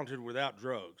talented without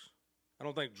drugs. I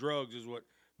don't think drugs is what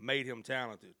made him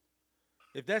talented.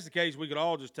 If that's the case, we could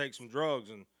all just take some drugs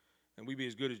and we'd be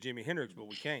as good as Jimi Hendrix, but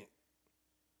we can't.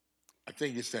 I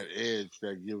think it's that edge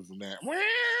that gives him that. Well,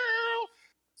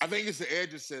 I think it's the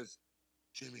edge that says,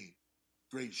 Jimmy,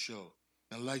 great show.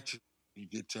 Now light your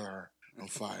guitar on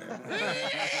fire.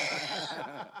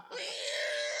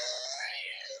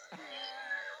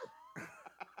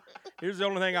 Here's the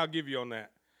only thing I'll give you on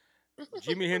that.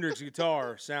 Jimi Hendrix's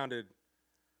guitar sounded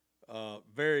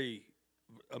very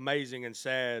amazing and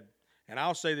sad. And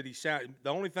I'll say that the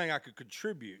only thing I could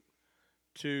contribute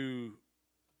to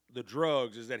the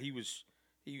drugs is that he was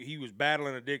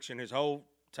battling addiction his whole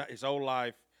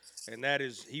life, and that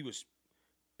is he was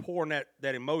pouring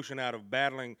that emotion out of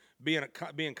battling,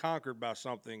 being conquered by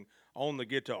something on the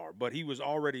guitar. But he was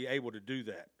already able to do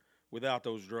that without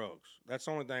those drugs. That's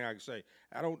the only thing I can say.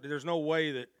 There's no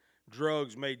way that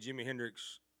drugs made Jimi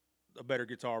Hendrix a better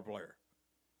guitar player.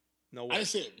 No way. I didn't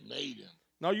say it made him.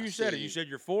 No, you said it. You said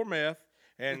you're for meth,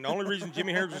 and the only reason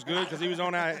Jimi Hendrix was good because he was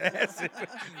on acid.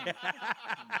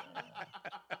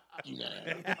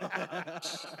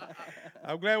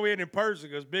 I'm glad we ain't in person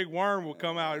because Big Worm will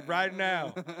come out right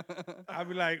now. I'll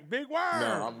be like, Big Worm.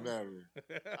 No, I'm never.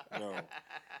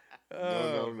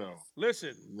 No.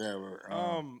 Listen. Never.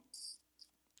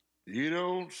 You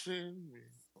don't send me.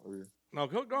 Oh, yeah. No,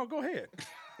 go ahead. Go ahead.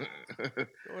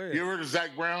 You ever heard of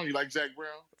Zach Brown? You like Zach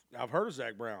Brown? I've heard of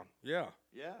Zach Brown. Yeah.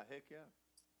 Yeah, heck yeah.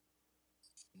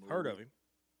 Heard of him.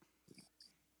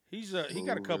 He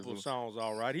got a couple of songs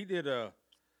all right. He did back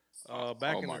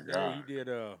in the day he did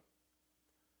a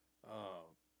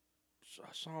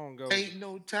song goes Ain't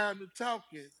no time to talk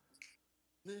it.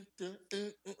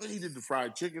 He did the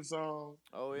fried chicken song.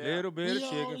 Oh yeah. Little bit of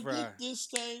chicken fried. Get this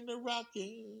thing to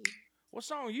rockin'. What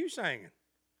song are you singing?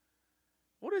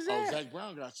 What is that? Oh, Zach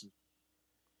Brown got you.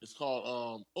 It's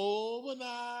called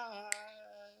Overnight.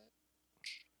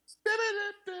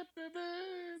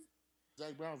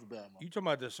 Zach Brown's a bad man. You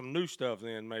talking about some new stuff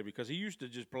then, maybe? Because he used to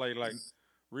just play like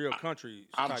real country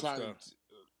type stuff.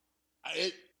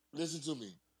 Listen to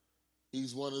me.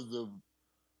 He's one of the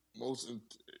most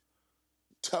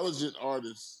intelligent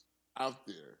artists out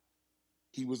there.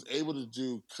 He was able to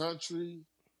do country,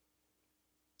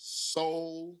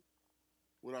 soul,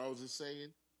 what I was just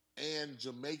saying, and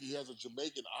Jamaican. He has a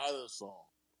Jamaican island song.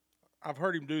 I've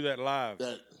heard him do that live.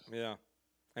 Yeah.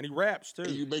 And he raps too.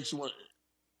 He makes you want.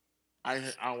 I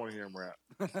don't want to hear him rap.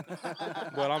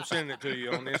 Well, I'm sending it to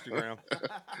you on Instagram.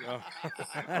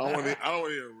 I don't want to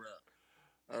hear him rap.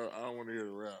 I don't want to hear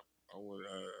the rap.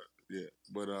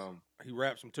 But he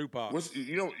raps some Tupac. What's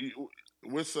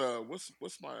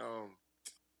my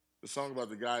the song about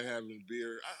the guy having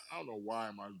beer? I don't know why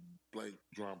am I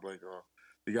drawing blank off.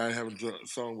 The guy having a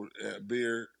song with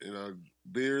beer, and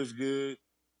beer is good.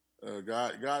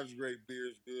 God's great, beer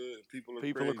is good, and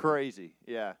people are crazy.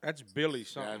 Yeah, that's Billy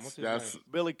something. What's his name?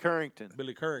 Billy Currington.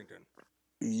 Billy Currington.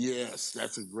 Yes,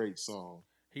 that's a great song.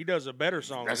 He does a better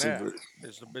song than that.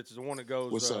 It's the one that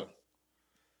goes. What's up?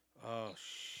 Oh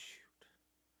shoot!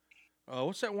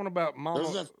 What's that one about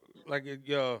Mama? Like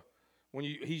when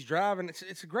he's driving,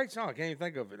 it's a great song. I can't even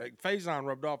think of it. Like FAIZON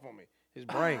rubbed off on me. His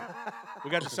brain. We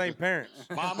got the same parents.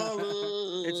 Mama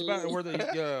love. It's about where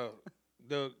the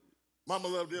Mama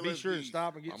love. Be sure to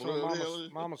stop and get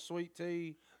some Mama sweet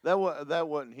tea. That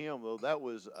wasn't him though. That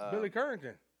was Billy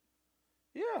Currington.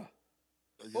 Yeah.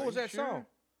 What was that song?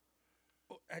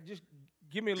 Just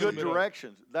give me a little bit. Good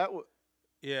Directions. That was.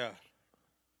 Yeah.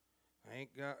 I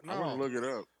ain't got. No. I'm gonna look it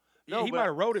up. Yeah, he might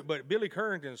have wrote it, but Billy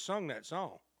Currington sung that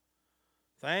song.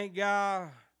 Thank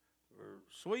God for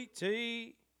sweet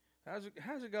tea. How's it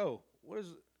go? What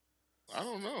is it? I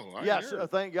don't know.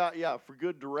 Thank God. Yeah, for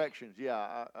Good Directions.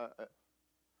 Yeah.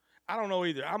 I don't know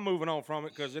either. I'm moving on from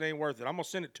it because it ain't worth it. I'm gonna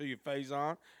send it to you,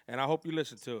 FAIZON, and I hope you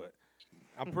listen to it.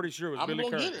 I'm pretty sure it was Billy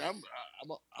Currington. Get it.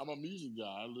 I'm a music guy.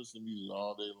 I listen to music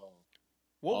all day long.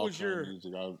 What was your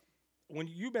music? When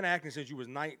you've been acting since you was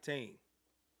 19,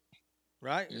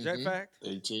 right? Is that fact?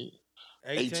 18.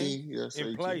 18? Yes. In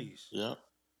 18. plays. Yeah.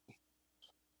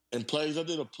 In plays, I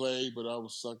did a play, but I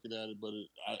was sucking at it. But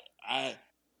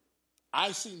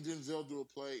I seen Denzel do a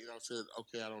play, and I said,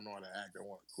 okay, I don't know how to act. I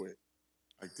want to quit.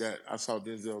 Like that. I saw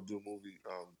Denzel do a movie.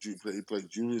 He played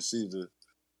Julius Caesar,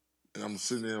 and I'm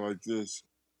sitting there like this.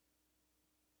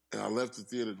 And I left the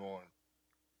theater going,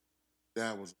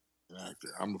 that was an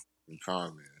actor. I'm a fucking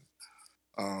con man.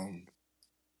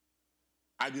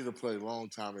 I did a play a long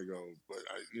time ago, but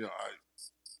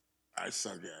I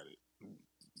suck at it.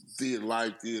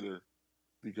 Live theater,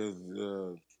 because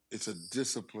it's a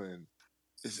discipline.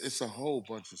 It's a whole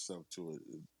bunch of stuff to it.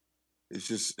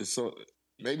 It's so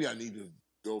maybe I need to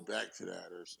go back to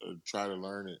that or try to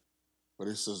learn it. But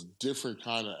it's a different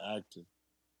kind of acting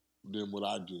than what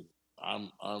I do.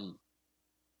 I'm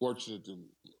fortunate to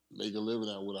make a living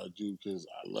at what I do because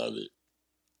I love it,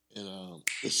 and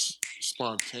it's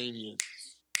spontaneous.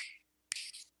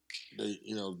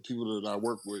 People that I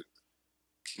work with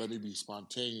let me be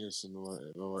spontaneous, and I'm like,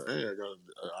 hey, I got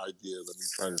an idea. Let me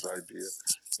try this idea.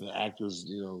 And the actors,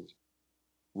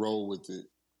 roll with it.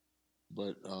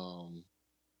 But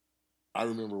I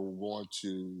remember going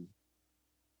to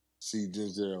see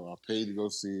Denzel. I paid to go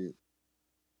see it.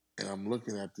 And I'm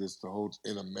looking at this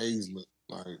in amazement,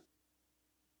 like,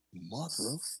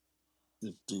 mother,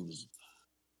 this dude is,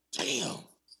 damn.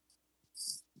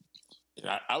 And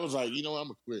I was like, I'm going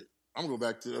to quit. I'm gonna go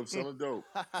back to selling dope.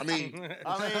 I mean,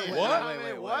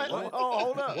 What? What? Oh,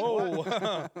 hold up. Whoa.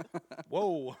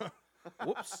 Whoa.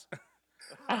 Whoops.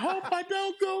 I hope I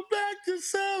don't go back to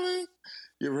selling.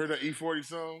 You ever heard that E40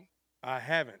 song? I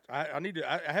haven't. I need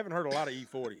to. I haven't heard a lot of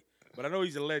E40, but I know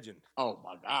he's a legend. Oh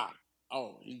my God.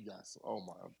 Oh, he got some. Oh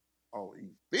my. Oh,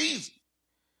 he's easy.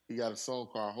 He got a song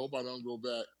called "Hope I Don't Go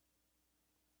Back."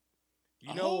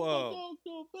 You I know, hope I don't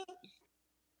go back.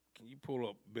 can you pull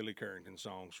up Billy Currington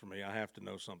songs for me? I have to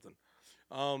know something.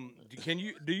 Can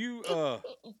you? Do you? What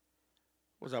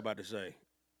was I about to say?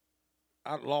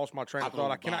 I lost my train of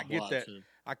thought. I cannot get that.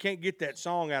 I can't get that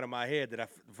song out of my head. The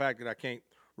fact that I can't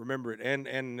remember it,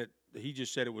 and that he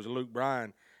just said it was Luke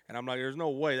Bryan, and I'm like, there's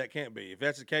no way that can't be. If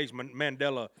that's the case,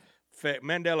 Mandela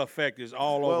effect is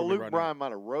all over me Luke right Bryan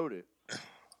might have wrote it. now.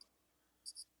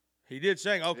 He did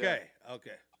sing. Okay,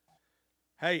 okay.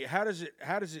 Hey, how does it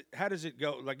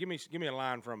go? Like, give me a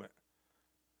line from it.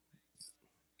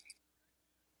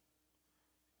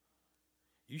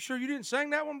 You sure you didn't sing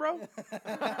that one, bro?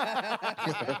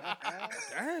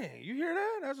 Dang, you hear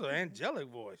that? That's an angelic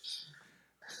voice.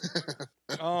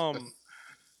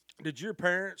 Did your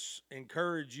parents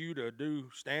encourage you to do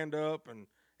stand up and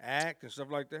act and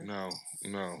stuff like that? No.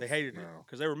 They hated it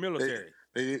because they were military.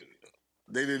 They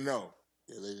didn't know.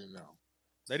 Yeah, they didn't know.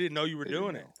 They didn't know you were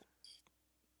doing it.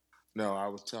 No, I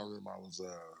was telling them I was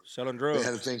Selling drugs. They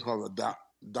had a thing called a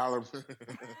dollar.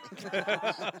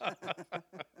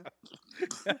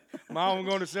 Mom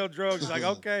going to sell drugs. Like,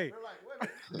 okay,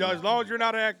 as long as you're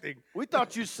not acting. We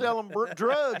thought you selling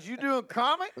drugs. You doing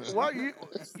comic? What you?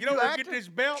 You don't get this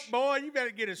belt, boy. You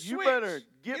better get a switch. You better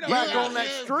get back on that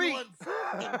street.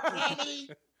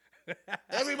 Comedy.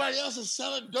 Everybody else is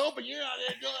selling dope, and you're out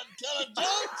there telling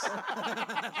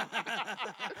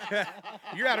jokes.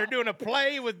 You're out there doing a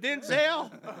play with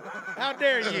Denzel. How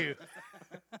dare you?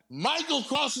 Michael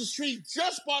across the street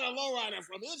just bought a lowrider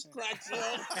from his crack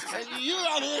sale, and you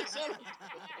out here selling.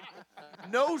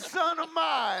 No son of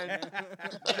mine.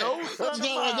 No son of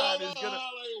mine is gonna.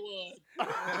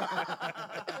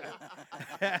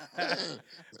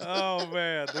 Oh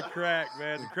man, the crack,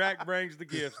 man. The crack brings the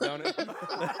gifts, don't it?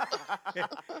 It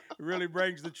really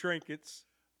brings the trinkets.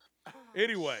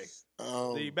 Anyway,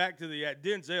 back to the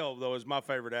Denzel though is my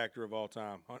favorite actor of all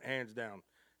time, hands down,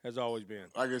 has always been.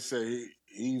 Like I said,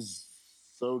 he's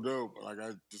so dope. Like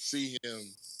to see him,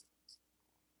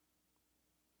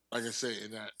 like I say,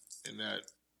 in that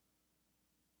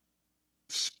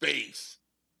space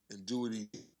and do what he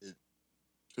did.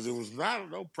 Because there was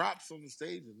no props on the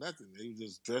stage or nothing. They were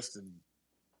just dressed in.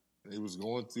 He was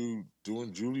going through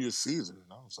doing Julius Caesar,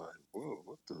 and I was like, "Whoa,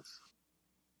 what the?"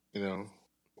 You know,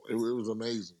 it was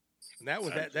amazing.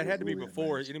 And that had to be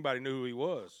before anybody knew who he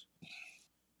was.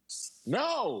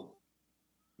 No,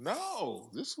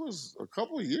 this was a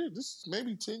couple of years. This is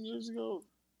maybe 10 years ago.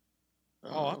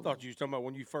 I thought you were talking about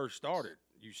when you first started.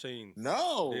 You seen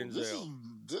Denzel.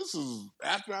 This is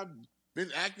after I've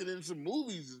been acting in some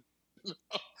movies.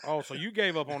 Oh, so you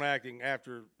gave up on acting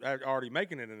after already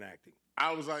making it in acting?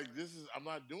 I was like, I'm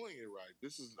not doing it right.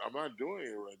 I'm not doing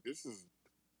it right.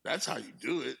 That's how you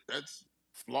do it. That's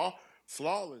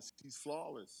flawless. He's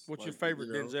flawless. What's your favorite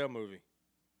Denzel movie?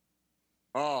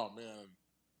 Oh man,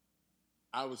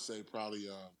 I would say probably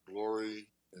Glory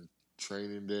and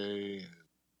Training Day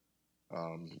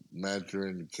and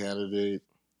Mandarin Candidate.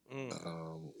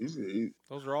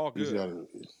 Those are all good.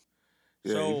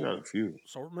 He's got a few.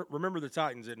 So Remember the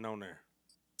Titans isn't on there.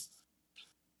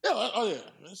 Yeah,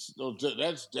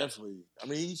 that's definitely. I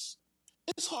mean,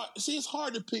 it's hard. See, it's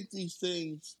hard to pick these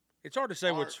things. It's hard to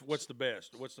say what's the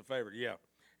best, what's the favorite. Yeah,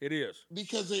 it is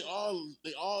because they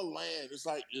all land. It's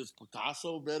like, is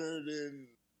Picasso better than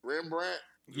Rembrandt?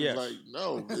 Yes. Like,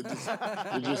 no,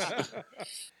 it just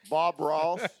Bob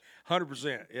Ross.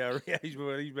 100%. Yeah, he's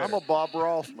better. I'm a Bob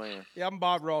Ross man. Yeah, I'm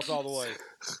Bob Ross all the way.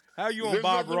 How are you on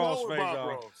Bob Ross,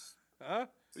 FAIZON? Huh?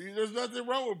 There's nothing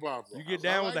wrong with Bob Ross. You get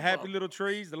down with the happy little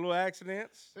trees, the little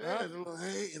accidents. Yeah, huh? a little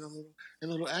hey, and a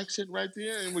little accent right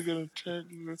there, and we're gonna turn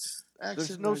accent.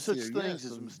 There's no right such there. things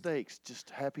as mistakes, just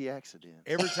happy accidents.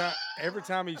 Every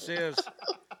time he says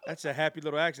that's a happy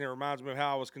little accident, it reminds me of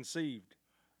how I was conceived.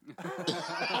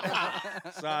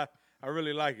 So I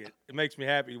really like it. It makes me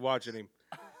happy watching him.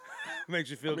 It makes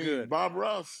you feel good. Bob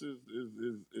Ross is.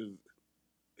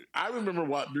 I remember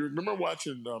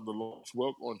watching the Lawrence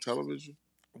Welk on television.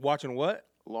 Watching what?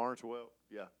 Lawrence Welk.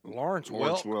 Yeah. Lawrence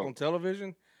Welk on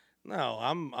television? No,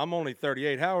 I'm only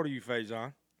 38. How old are you,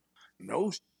 FAIZON?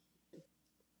 No,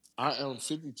 I am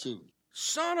 52.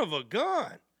 Son of a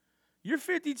gun! You're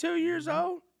 52 years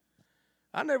old?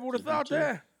 I never would have thought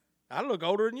that. I look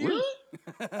older than you. Really?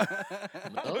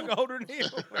 I look older than him.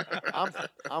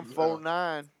 I'm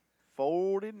 49.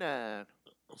 49.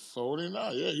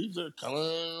 49. Yeah, he's just coming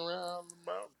around the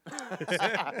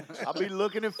mountain. I'll be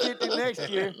looking at 50 next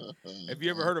year. Have you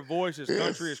ever heard a voice as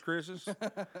country Yes. as Chris's?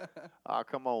 Oh,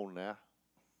 come on now.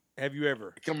 Have you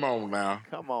ever? Come on now.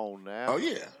 Come on now. Oh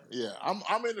yeah, yeah.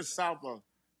 I'm in the south.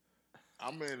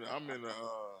 I'm in the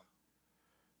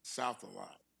south a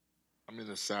lot. I'm in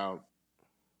the south.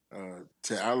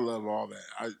 I love all that.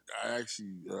 I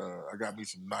actually I got me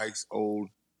some nice old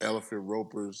elephant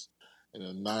ropers and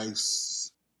a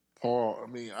nice paw. I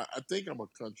mean, I think I'm a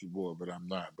country boy, but I'm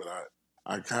not. But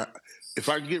if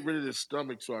I can get rid of this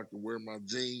stomach so I can wear my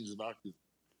jeans and I could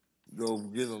go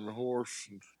get on the horse.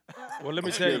 Well, let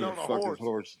me I'm tell scared you. of the fucking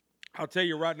horse. I'll tell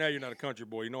you right now, you're not a country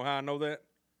boy. You know how I know that?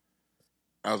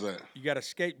 How's that? You got a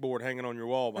skateboard hanging on your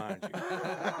wall behind you.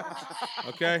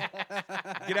 Okay?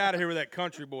 Get out of here with that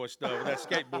country boy stuff, with that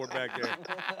skateboard back there.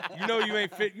 You know you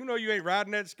ain't fit. You know you ain't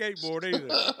riding that skateboard either.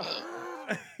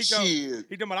 Shit.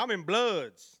 He talking about, I'm in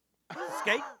Bloods.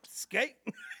 Skate.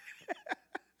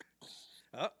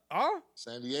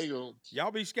 San Diego.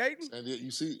 Y'all be skating? San Diego.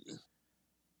 You see,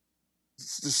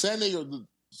 the San Diego, the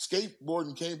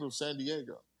skateboarding came from San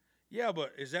Diego. Yeah,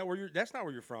 but is that where you're? That's not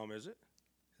where you're from, is it?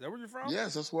 Is that where you're from?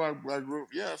 Yes, that's where I grew.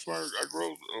 Yeah, that's where I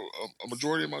grew a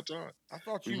majority of my time. I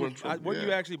thought We you went from- were you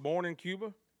yeah. actually born in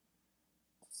Cuba?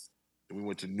 And we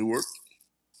went to Newark,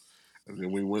 and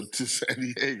then we went to San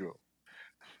Diego.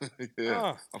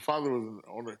 Yeah, my father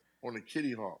was on a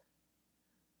Kitty Hawk.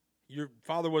 Your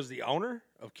father was the owner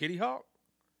of Kitty Hawk?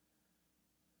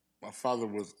 My father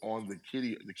was on the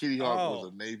Kitty. The Kitty Hawk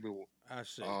was a naval I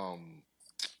see.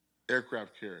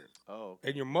 aircraft carrier. Oh.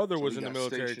 And your mother So was we in the got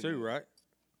military stationed too, there. right?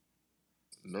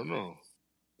 No.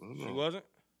 She wasn't?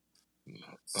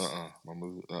 My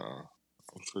mother.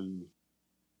 I'm sure you.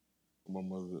 My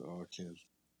mother can't.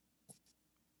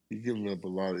 You're giving up a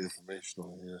lot of information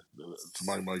on here.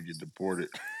 Somebody might get deported.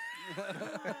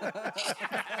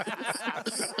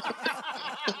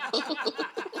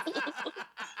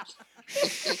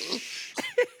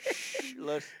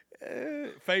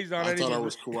 FAIZON I ain't thought I even,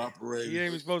 was cooperating. he ain't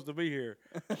even supposed to be here.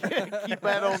 Keep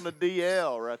that on the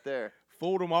DL right there.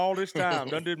 Fooled him all this time.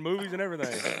 Done did movies and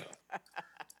everything.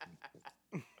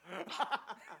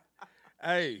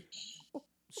 Hey,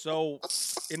 so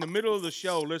in the middle of the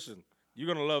show, listen, you're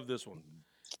going to love this one.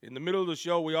 In the middle of the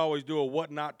show, we always do a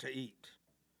what not to eat.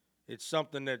 It's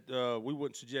something that we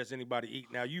wouldn't suggest anybody eat.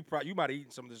 Now, you might have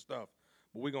eaten some of this stuff,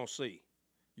 but we're going to see.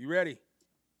 You ready?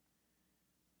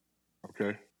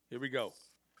 Okay. Here we go.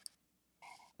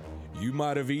 You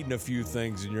might have eaten a few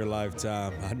things in your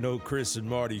lifetime. I know Chris and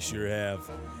Marty sure have.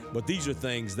 But these are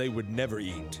things they would never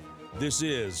eat. This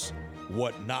is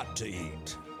what not to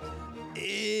eat.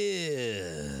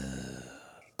 Ew.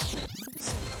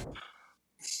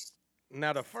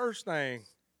 Now, the first thing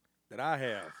that I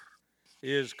have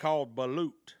is called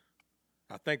balut.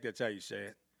 I think that's how you say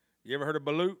it. You ever heard of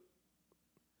balut?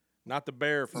 Not the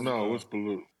bear from... No, it's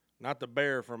Baloo. Not the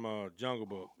bear from Jungle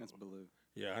Book. That's Baloo.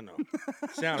 Yeah, I know.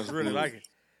 Sounds That's really balut. like it.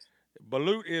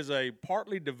 Balut is a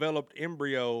partly developed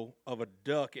embryo of a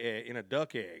duck egg, in a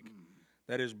duck egg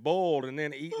that is boiled and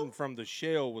then eaten from the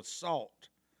shell with salt.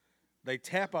 They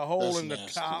tap a hole That's in the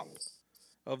nasty. top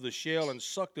of the shell and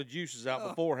suck the juices out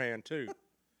beforehand, too.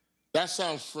 That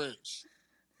sounds French.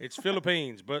 It's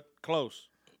Philippines, but close.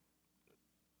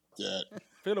 That.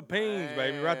 Philippines,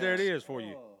 baby. Right there it is for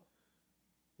you.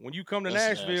 When you come to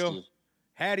That's Nashville, nasty.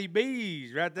 Hattie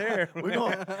B's right there. We're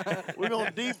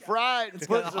gonna deep fry it and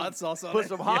put got some hot sauce on put it.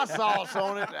 some hot sauce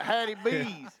on it. Hattie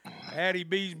B's. Hattie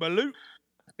B's balut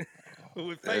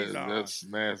with FAIZON. That's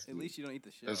nasty. At least you don't eat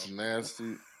the shell. That's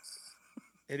nasty.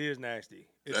 It is nasty.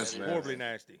 It's That's horribly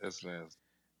nasty. That's nasty.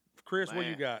 Chris, what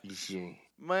you Man. got?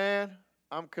 Man,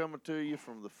 I'm coming to you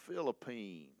from the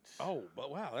Philippines. Oh,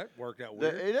 but wow, that worked out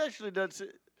weird. It actually does.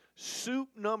 Soup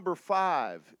number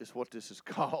 5 is what this is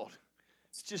called.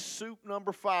 It's just soup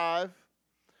number 5,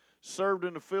 served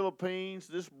in the Philippines.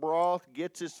 This broth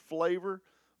gets its flavor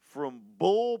from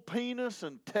bull penis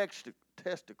and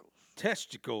testicles.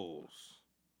 Testicles.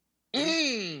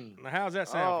 Mm. Now, how's that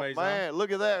sound, Oh FAIZON? man,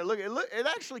 look at that! Look, it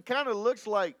actually kind of looks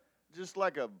like just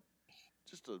a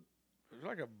It's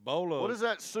like a bowl of what is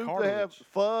that soup they cartilage. have?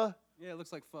 Pho. Yeah, it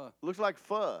looks like pho. Looks like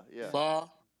pho. Yeah.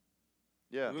 Pho.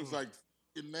 Yeah. It looks like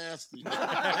fucking nasty.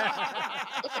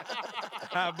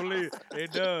 I believe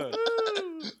it does.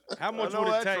 How much I know would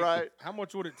it that's take? right. How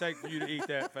much would it take for you to eat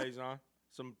that, FAIZON?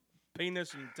 Some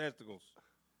penis and testicles.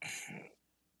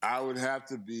 I would have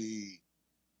to be.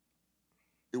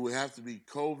 It would have to be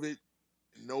COVID,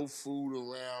 no food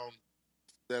around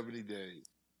 70 days.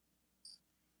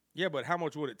 Yeah, but how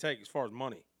much would it take as far as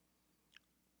money?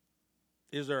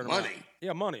 Is there an Money? amount?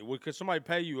 Yeah, money. Could somebody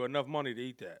pay you enough money to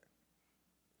eat that?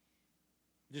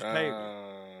 Just pay me.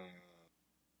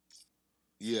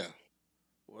 Yeah.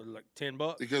 What, like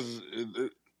 $10? Because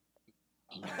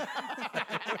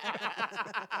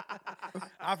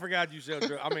I forgot you sell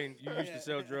drugs. I mean, you used to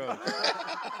sell drugs.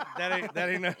 that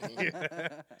ain't nothing.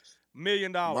 $1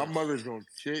 million. my mother's gonna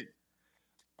kick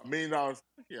 $1 million.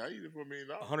 Yeah, I eat it for $1 million.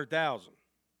 100,000.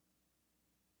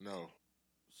 No.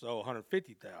 So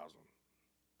 150,000.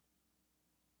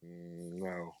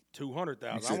 No.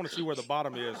 200,000. I want to see where the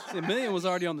bottom is. The million was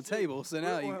already on the table, so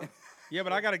now you. Yeah,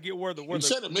 but I got to get where the You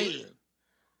said $1 million.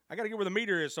 I got to get where the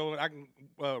meter is so I can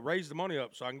raise the money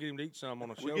up so I can get him to eat some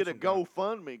on a show. We get a sometime.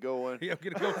 GoFundMe going. Yeah,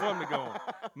 get a GoFundMe going.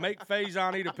 Make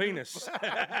FAIZON eat a penis.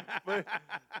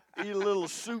 Eat a little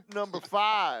soup number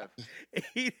 5.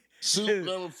 Soup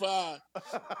number 5.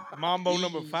 Mambo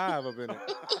number 5 up in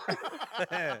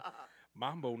it.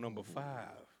 Mambo number 5.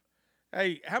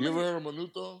 Hey, how You many? ever heard of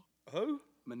Menudo? Who?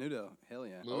 Menudo, hell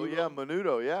yeah. Oh yeah,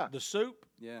 Menudo, yeah. The soup?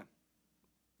 Yeah.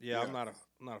 Yeah, Yeah. I'm not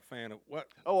a fan of what.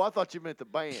 Oh, I thought you meant the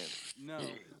band. No.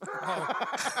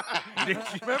 Did you?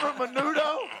 Remember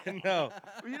Menudo? No.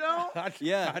 You know?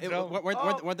 Yeah. I it- don't.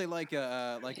 weren't they like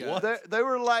They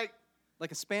were like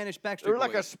a Spanish Backstreet they were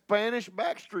like a Boys? Spanish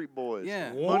Backstreet Boys.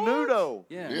 Yeah. What? Menudo.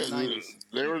 Yeah. Yeah,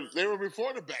 90s. they were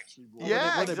before the Backstreet Boys.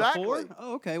 Yeah, Were they exactly. before?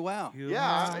 Oh, okay. Wow.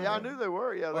 Yeah, I knew they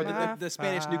were. Yeah, Or they the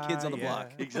Spanish New Kids on the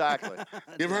Block. exactly.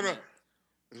 You ever heard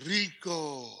of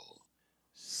Rico?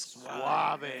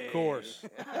 Suave. Of course.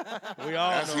 We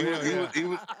all That's, know him.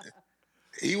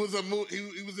 he was a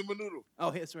Menudo.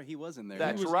 Oh, that's right. He was in there.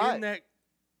 That's He was right. in that.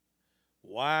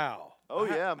 Wow. Oh,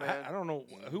 yeah, man. I don't know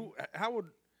who. How would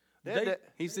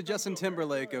He's the Justin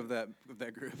Timberlake of that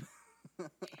group.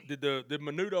 did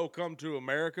Menudo come to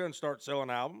America and start selling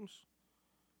albums?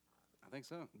 I think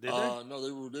so. Did they?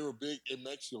 No, they were big in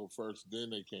Mexico first. Then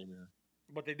they came here.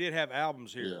 But they did have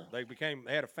albums here. Yeah.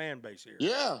 They had a fan base here.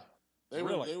 Yeah, they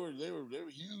Really? were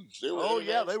huge. They were Oh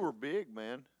yeah, they international. were big,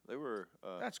 man. They were.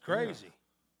 That's crazy.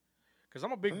 Because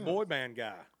I'm a big boy band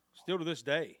guy, still to this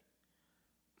day.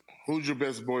 Who's your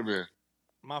best boy band?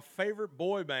 My favorite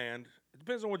boy band, it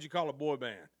depends on what you call a boy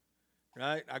band,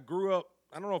 right? I grew up,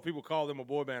 I don't know if people call them a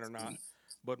boy band or not,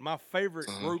 but my favorite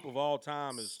group of all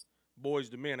time is Boys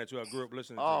to Men. That's who I grew up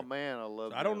listening Oh to. man, I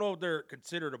love. So I don't know if they're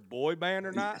considered a boy band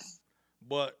or not,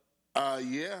 but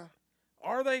Yeah,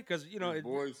 are they? Because, you know,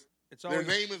 boys. it's Their always.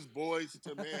 name is Boys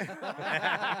to Men.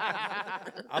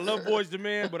 I love Boys to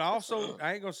Men, but I ain't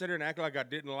going to sit here and act like I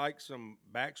didn't like some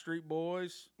Backstreet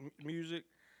Boys music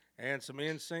and some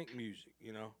NSYNC music,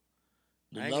 you know.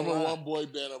 The I ain't gonna number lie. one boy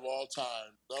band of all time.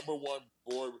 Number one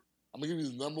boy. I'm gonna give you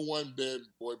the number one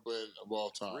boy band of all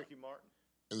time, Ricky Martin.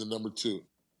 and the number 2.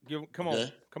 Come on.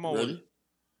 Okay? Come on. with Ready? it.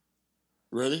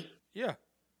 Ready? Yeah,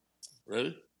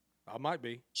 Ready? I might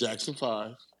be. Jackson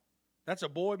 5. That's a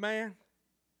boy band?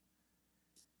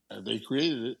 And they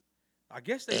created it. I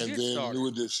guess they And did then start. New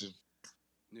Edition.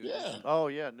 New Yeah. Edition. Oh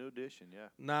yeah, New Edition. Yeah.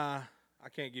 Nah, I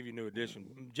can't give you New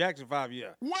Edition. Jackson 5,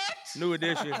 yeah. What? New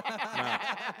Edition,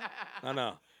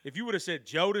 no. If you would have said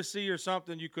Jodeci or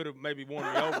something, you could have maybe won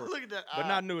me over. Look at that. But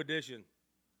not New Edition.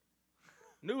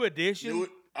 New Edition?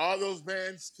 All those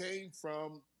bands came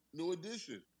from New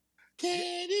Edition.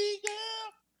 Candy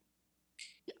girl,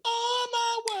 you're all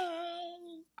my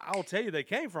world. I'll tell you they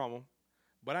came from them,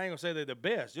 but I ain't going to say they're the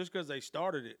best. Just because they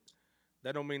started it,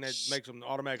 that don't mean that makes them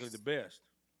automatically the best.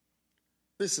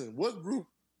 Listen, what group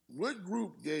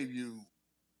gave you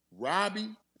Bobby,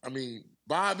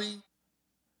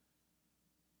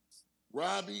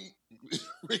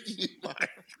 Ricky Martin?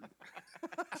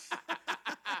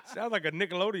 Sounds like a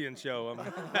Nickelodeon show. I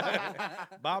mean,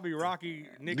 Bobby, Rocky,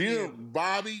 Nicky. Yeah, and-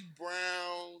 Bobby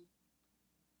Brown.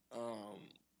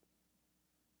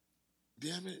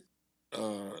 Damn it.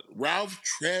 Ralph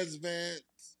Tresvant.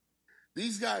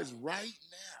 These guys right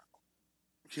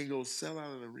now can go sell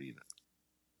out an arena.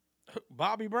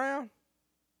 Bobby Brown?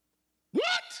 What?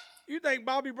 You think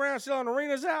Bobby Brown selling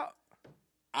arenas out?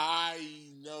 I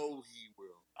know he will.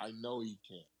 I know he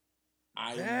can.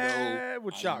 That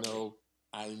would shock me.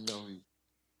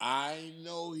 I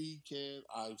know he can.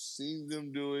 I've seen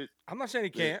them do it. I'm not saying he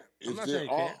can't. I'm If not they're saying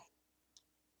he can't.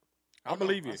 I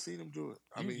believe you. I've seen them do it.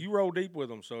 I You, mean, you roll deep with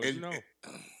them, so and- you know.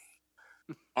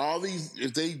 all these,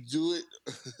 if they do it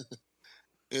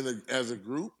as a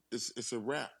group, it's a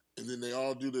wrap. And then they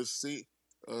all do this scene.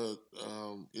 You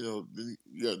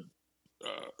got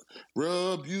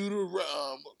rub you the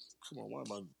right. Come on, why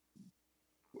am I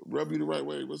rub you the right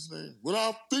way? What's his name? When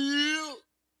I feel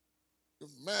the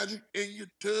magic in your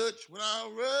touch, when I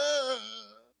rub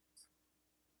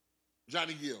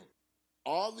Johnny Gill.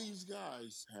 All these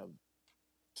guys have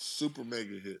super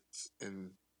mega hits,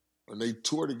 and when they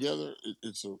tour together,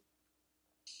 it's a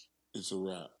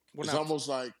wrap. Well, It's now, almost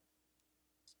like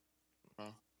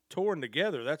touring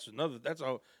together.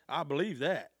 I believe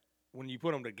that when you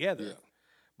put them together. yeah.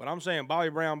 But I'm saying Bobby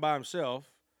Brown by himself,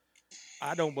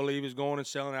 I don't believe is going and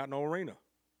selling out no arena.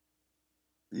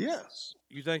 Yes.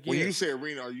 You think When he you is? say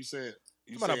arena, are you saying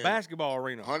It's about a basketball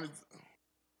arena. hundreds?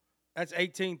 That's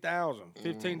 18,000,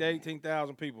 15 to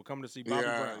 18,000 people coming to see Bobby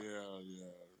Brown.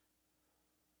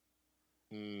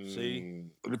 See?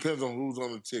 It depends on who's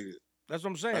on the ticket. That's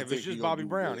what I'm saying. I If it's think just he gonna Bobby do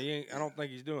Brown, good. he ain't. I don't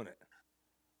think he's doing it.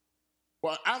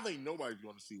 Well, I think nobody's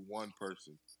going to see one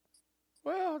person.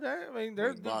 Well,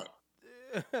 there's.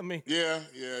 Yeah,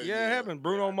 it happened.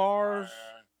 Bruno Mars,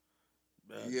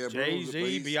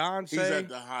 Jay-Z, Beyonce. He's at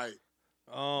the height.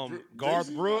 Garth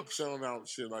Jay-Z Brooks selling out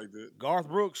shit like that. Garth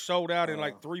Brooks sold out in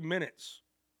like 3 minutes.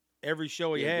 Every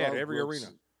show he had, Garth every Brooks.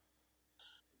 arena.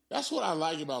 That's what I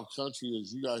like about country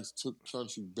is you guys took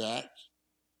country back.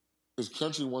 Because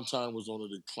country one time was on a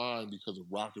decline because of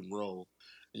rock and roll.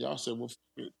 And y'all said, well, f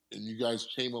it. And you guys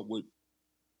came up with,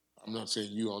 I'm not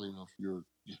saying you, I don't even know if you're,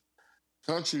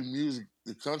 country music,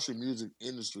 the country music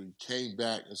industry came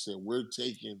back and said, we're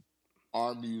taking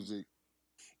our music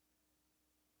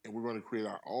and we're going to create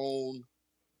our own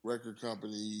record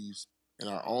companies and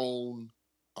our own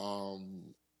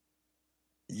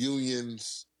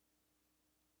unions.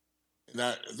 And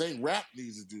I think rap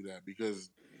needs to do that because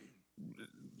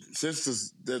since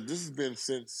this has been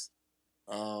since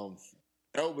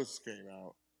Elvis came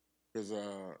out, because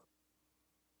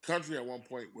country at one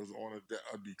point was on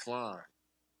a decline,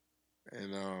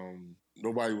 and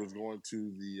nobody was going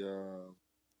to the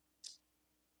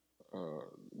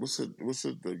what's the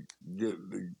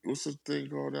thing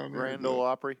called down there? Grand Ole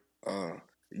Opry.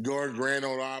 Going Grand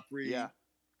Ole Opry. Yeah.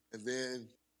 And then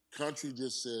country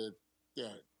just said,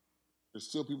 yeah, there's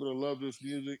still people that love this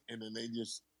music, and then they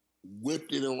just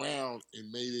whipped it around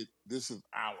and made it, this is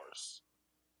ours.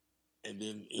 And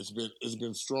then it's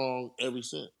been strong ever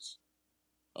since.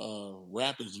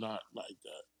 Rap is not like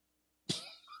that.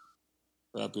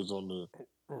 Rap is on the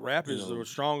Rap is the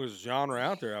strongest genre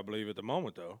out there, I believe, at the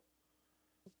moment, though.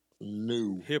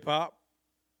 new hip hop.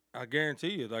 I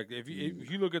guarantee you, like if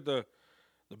you look at the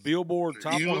Billboard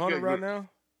Top 100 right now,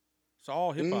 it's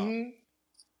all hip hop. Mm-hmm.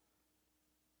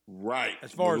 Right.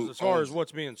 As far as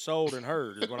what's being sold and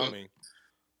heard is what I mean.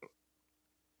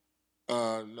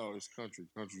 No, it's country.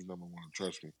 Country's number one.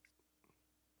 Trust me.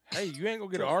 Hey, you ain't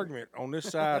gonna get an argument on this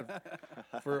side,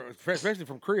 especially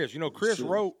from Chris. You know, Chris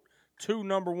wrote 2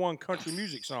 #1 country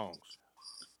music songs.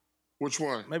 Which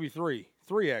one? Maybe 3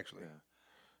 actually.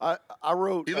 Yeah. I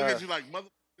wrote. He looked at you like mother.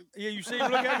 Yeah, you see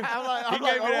him look at me. He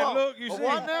gave me that look. You see?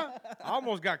 What now? I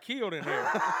almost got killed in here.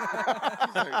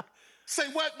 Like, say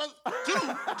what, mother? Two,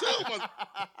 mother.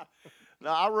 No,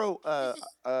 I wrote.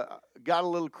 Got a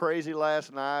little crazy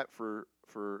last night for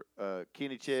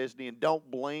Kenny Chesney and Don't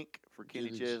Blink for Kenny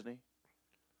Chesney.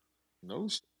 No.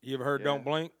 You ever heard Don't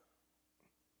Blink?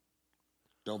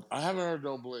 I haven't heard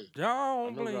Don't Blink.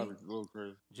 Don't blink. A little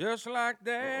crazy. Just like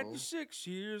that, you're 6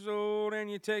 years old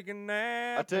and you're taking a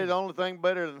nap. I tell you, the only thing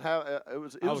better than how it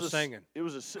was. I was singing. It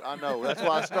was. I know. That's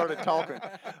why I started talking.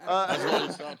 That's why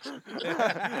he's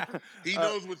talking. He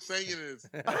knows what singing is.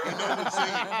 He knows what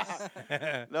singing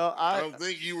is. No, I don't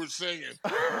think you were singing.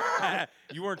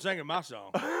 You weren't singing my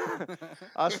song.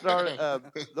 I started.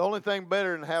 The only thing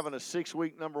better than having a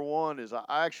 6-week #1 is I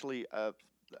actually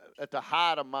at the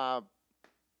height of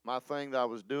my thing that I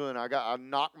was doing, I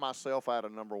knocked myself out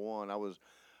of #1.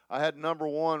 I had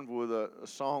 #1 with a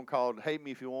song called "Hate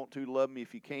Me If You Want To, Love Me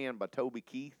If You Can" by Toby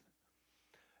Keith,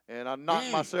 and I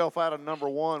knocked myself out of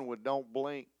 #1 with "Don't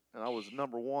Blink," and I was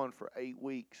 #1 for 8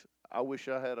 weeks. I wish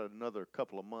I had another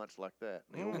couple of months like that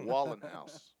in the old Wallen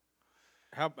house.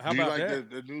 How Do you about like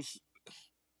that? the new?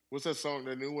 What's that song?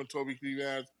 The new one Toby Keith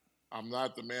has. I'm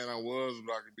not the man I was,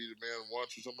 but I can be the man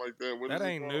once or something like that. What That is it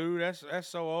ain't called? new. That's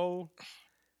so old.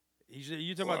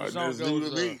 You talking about the song It's new to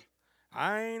goes, me.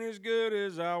 I ain't as good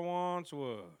as I once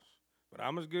was, but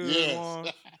I'm as good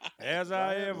once as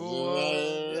I ever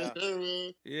was.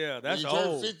 Yeah, that's when you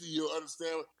old. turn 50, you'll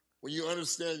understand. When you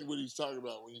understand what he's talking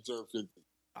about when you turn 50.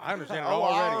 I understand it I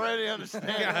already. already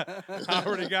understand. I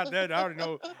already got that. I already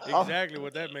know exactly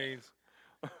what that means.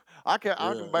 I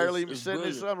can barely even it's sit in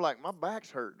this. brilliant. I'm like, my back's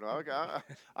hurting.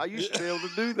 I used to be able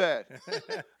to do that.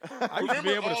 I used to be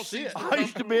able to sit. I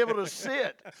used to be able to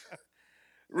sit.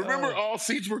 Remember, all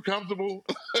seats were comfortable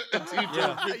until you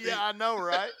turned 50. Yeah, I know,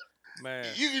 right? Man.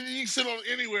 You can sit on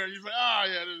anywhere. You're like,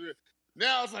 yeah.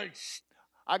 Now it's like,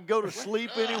 I can go to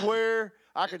sleep anywhere.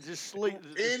 I could just sleep,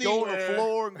 just go on the Anywhere.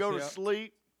 floor and go to Yep.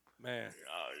 sleep. Man.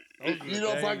 Those were You the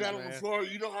know, if I days, got on the man. floor,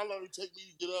 you know how long it take me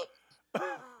to get up?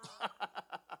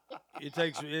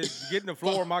 Getting the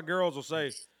floor. My girls will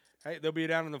say, "Hey, they'll be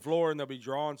down on the floor and they'll be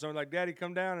drawing something like, Daddy,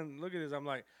 come down and look at this." I'm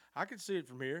like, I can see it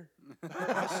from here.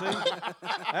 I see.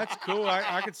 That's cool.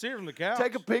 I can see it from the couch.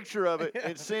 Take a picture of it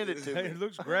and send it to me. It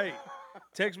looks great.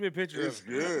 Text me a picture It's of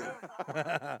good.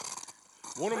 it.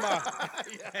 One of my,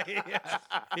 yeah.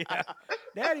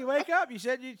 Daddy, wake up! You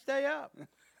said you'd stay up.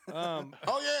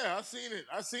 Oh yeah, I seen it.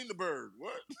 I seen the bird.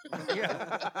 What?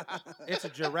 Yeah, it's a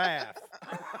giraffe.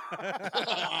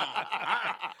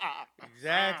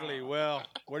 Exactly. Well,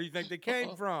 where do you think they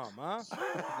came from, huh?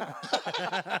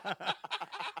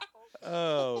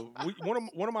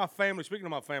 One of my family. Speaking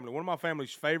of my family, one of my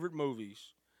family's favorite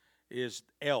movies is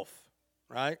Elf,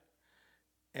 right?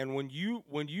 And when you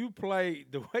play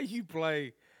the way you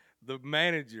play the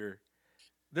manager,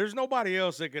 there's nobody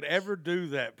else that could ever do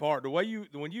that part. The way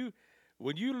when you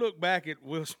look back at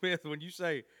Will Smith, when you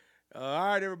say, "All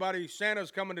right, everybody,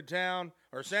 Santa's coming to town,"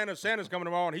 or Santa's coming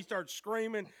tomorrow, and he starts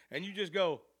screaming, and you just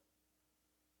go,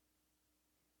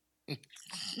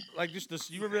 like just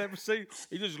this. You remember that scene?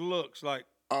 He just looks like.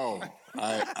 Oh,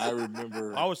 I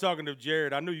remember. I was talking to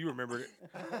Jared. I knew you remembered it.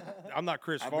 I'm not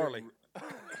Chris Farley.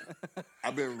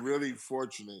 I've been really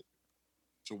fortunate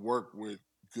to work with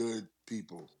good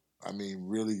people. I mean,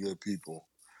 really good people.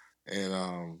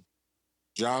 And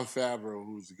John Favreau,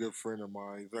 who's a good friend of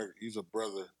mine, he's a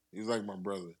brother. He's like my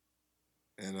brother,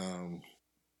 and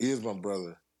he is my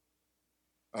brother.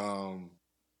 Um,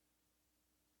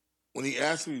 when he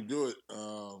asked me to do it,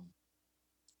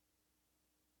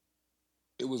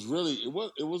 it wasn't really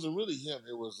him.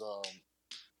 It was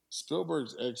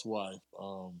Spielberg's ex-wife.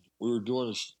 We were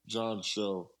doing John's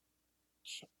show,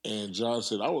 and John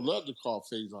said, "I would love to call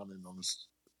FAIZON in on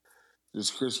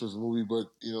this Christmas movie,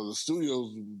 but you know the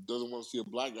studios doesn't want to see a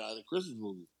black guy in a Christmas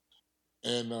movie."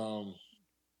 And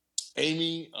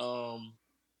Amy, I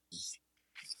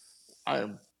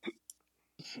am.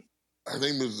 Her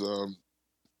name is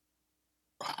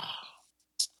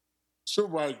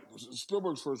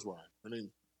Spielberg's first wife. Her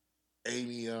name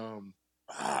Amy.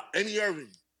 Amy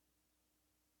Irving.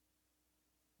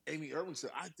 Amy Irving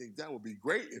said, "I think that would be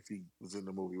great if he was in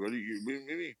the movie.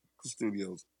 Maybe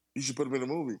studios. You should put him in the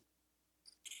movie."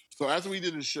 So after we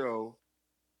did the show,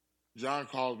 John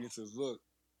called me and says, "Look,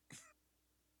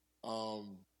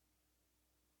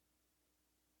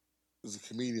 there's a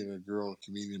comedian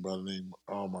by the name,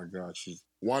 oh my gosh, she's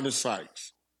Wanda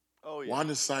Sykes. Oh, yeah.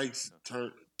 Wanda Sykes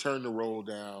turned the role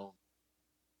down.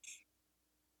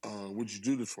 Would you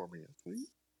do this for me?" I said,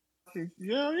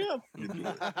 yeah, you do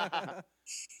it.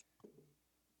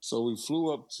 So we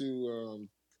flew up to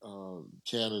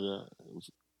Canada. It was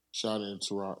shot in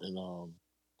Toronto,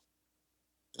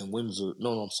 in Windsor.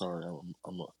 No, I'm sorry. I'm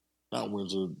not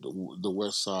Windsor. The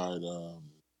West Side.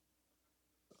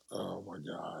 Oh my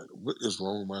God, what is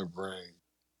wrong with my brain?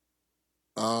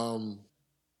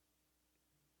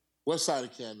 West Side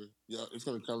of Canada. Yeah, it's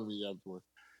gonna come to me afterward.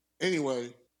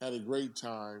 Anyway, had a great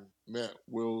time. Met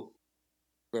Will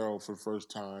Ferrell for the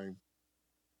first time,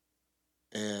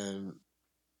 and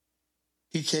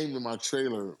he came to my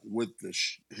trailer with and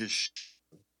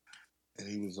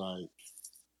he was like,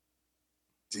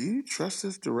 "Do you trust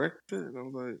this director?" And I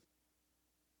was like,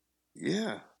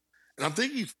 "Yeah." And I'm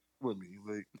thinking he's with me,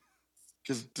 like,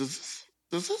 because does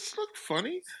this look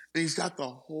funny? And he's got the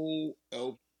whole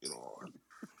elf on.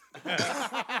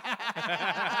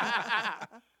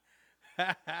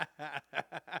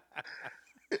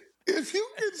 If you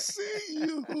can see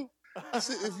you, I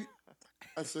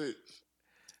said,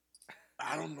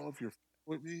 I don't know if you're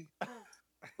with me,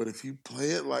 but if you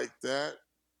play it like that,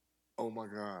 oh my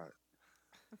God.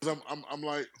 'Cause I'm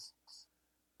like,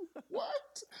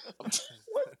 what?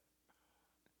 What?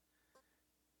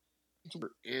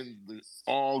 In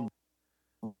all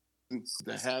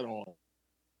the hat on.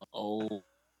 Oh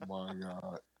my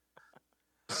God.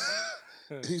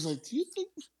 He's like, "Do you think?"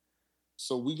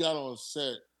 So we got on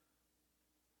set.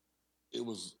 It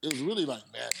was really like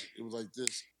magic. It was like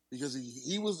this because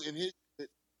he was in his shit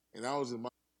and I was in my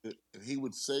shit, and he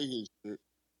would say his shit.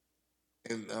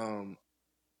 And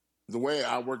the way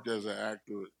I worked as an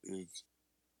actor is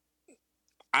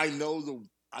I know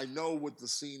what the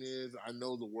scene is. I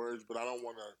know the words, but I don't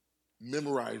want to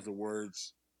memorize the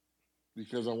words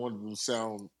because I want them to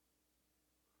sound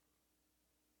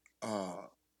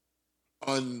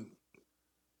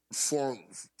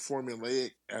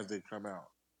formulaic as they come out.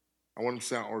 I want them to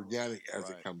sound organic as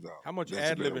it comes out. How much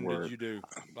That's a better ad-libbing did word. you do,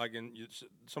 like in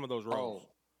some of those roles?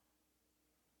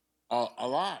 A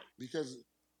lot, because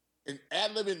And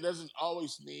ad-libbing doesn't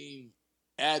always mean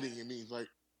adding. It means like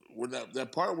when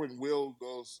that part when Will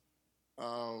goes,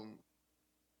 I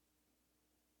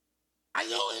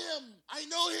know him. I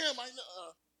know him. I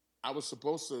know. I was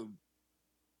supposed to,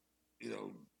 you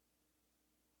know,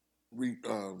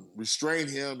 restrain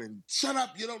him and shut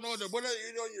up. You don't know that. What are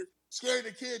you doing? You're scaring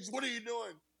the kids. What are you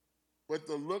doing? But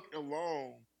the look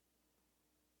alone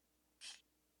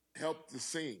helped the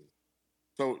scene.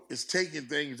 So it's taking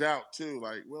things out too.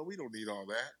 Like, well, we don't need all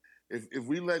that. If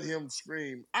we let him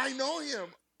scream, I know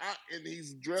him, and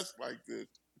he's dressed like this,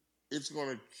 it's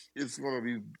gonna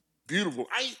be beautiful.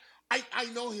 I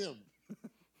know him.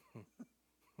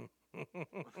 It's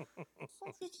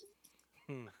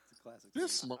a classic.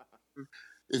 This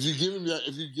if you give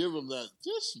him that,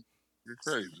 you're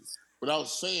crazy. Without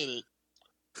saying it,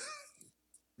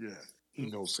 yeah,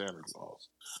 he knows Santa Claus.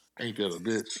 Ain't that a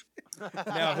bitch?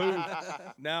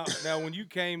 Now when you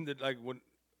came to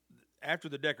after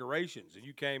the decorations and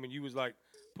you came and you was like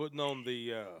putting on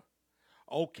the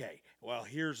okay, well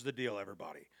here's the deal,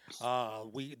 everybody.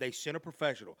 They sent a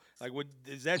professional. Like,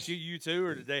 is that you too,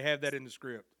 or did they have that in the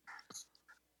script?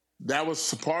 That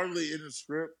was partly in the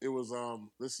script. It was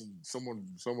listen,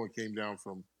 someone came down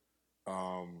from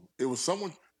it was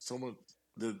someone's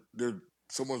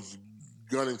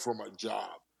gunning for my job.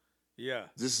 Yeah.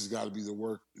 This has got to be the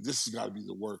work. This has got to be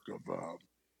the work of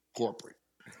corporate.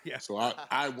 Yeah. So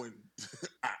I went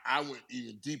I went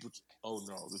even deeper. Oh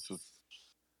no, this was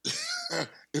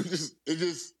it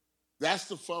just that's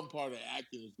the fun part of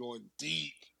acting, is going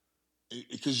deep,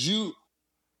 because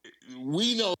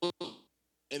we know, and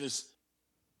it's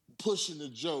pushing the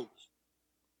joke.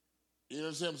 You know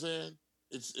what I'm saying?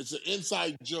 It's an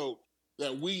inside joke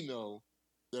that we know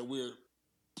that we're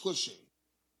pushing.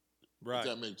 Right. If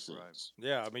that makes sense. Right.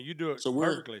 Yeah, I mean, you do it So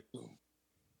perfectly.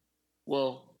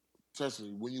 Well, trust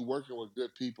me, when you're working with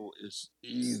good people, it's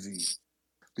easy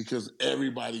because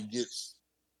everybody gets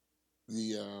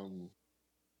the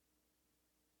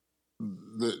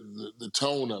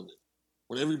tone of it.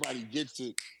 When everybody gets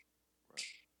it,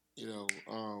 you know,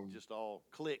 just all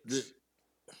clicks.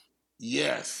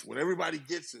 Yes, when everybody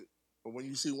gets it. But when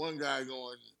you see one guy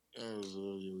going, oh,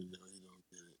 you don't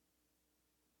get it.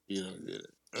 You don't get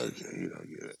it. Okay, you don't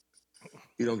get it.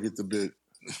 You don't get the bit.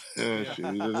 Oh, shit,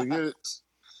 he doesn't get it.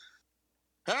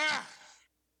 Ah!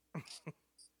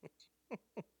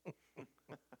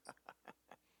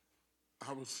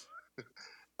 I was,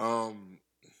 but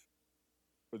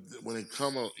when it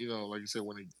come up, you know, like you said,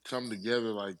 when it come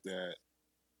together like that,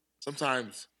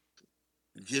 sometimes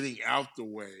getting out the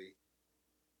way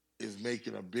is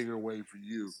making a bigger way for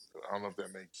you. I don't know if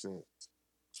that makes sense,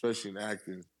 especially in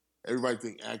acting. Everybody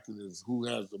think acting is who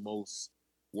has the most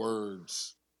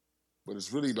words, but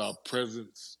it's really about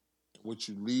presence and what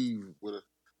you leave with.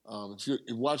 If you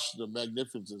watch the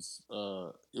Magnificence,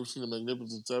 you ever seen the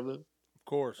Magnificent Seven? Of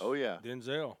course. Oh yeah,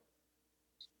 Denzel.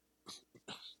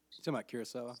 Talking about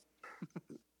Kurosawa.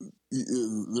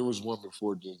 There was one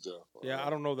before Denzel. Yeah, I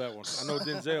don't know that one. I know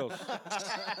Denzel's.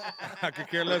 I could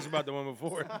care less about the one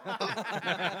before it.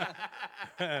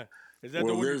 Is that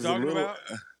the one you're talking about?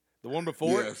 The one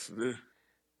before it?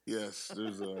 Yes,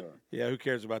 there's a... Yeah, who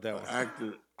cares about that one?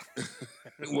 Actor.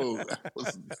 Well, that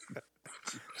was...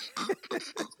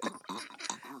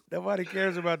 Nobody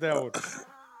cares about that one.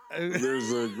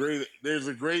 There's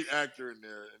a great actor in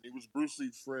there, and he was Bruce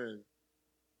Lee's friend.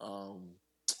 How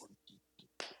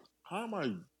am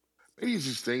I? Maybe it's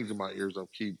just things in my ears I'll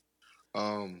keep.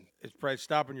 It's probably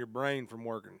stopping your brain from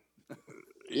working.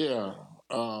 Yeah.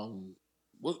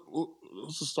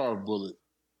 What's the star of Bullet?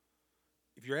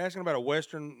 If you're asking about a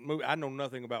Western movie, I know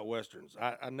nothing about Westerns.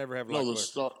 I never have liked Westerns.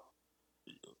 Star.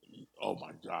 Oh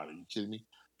my God, are you kidding me?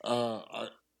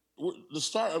 The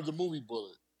star of the movie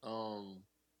Bullet.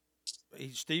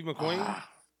 He's Steve McQueen.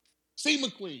 Steve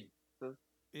McQueen.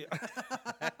 Yeah.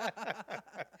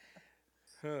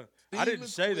 I didn't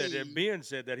say that. Ben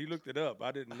said that. He looked it up.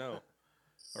 I didn't know,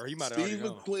 or he might have already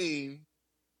known. Steve McQueen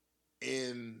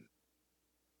in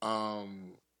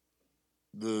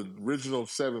the original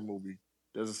Seven movie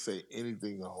doesn't say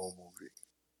anything the whole movie.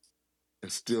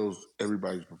 It steals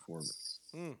everybody's performance.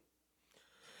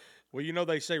 Well, you know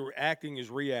they say acting is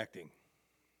reacting.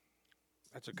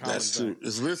 That's a common thing. True.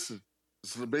 It's listening.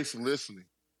 It's basically listening.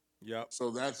 Yep.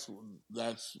 So that's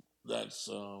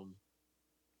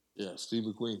Steve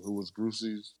McQueen, who was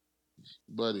Brucey's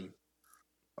buddy.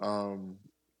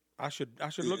 I should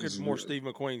look at more Steve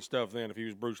McQueen stuff then if he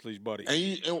was Bruce Lee's buddy.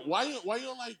 And why you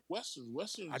don't like Westerns?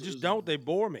 Westerns. I just don't. They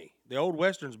bore me. The old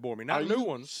Westerns bore me. Not new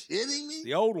ones. Kidding me?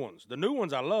 The old ones. The new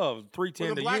ones I love. 310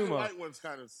 well, the to black Yuma. and white ones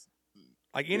kind of.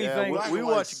 Like anything. Yeah, we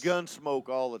watch Gunsmoke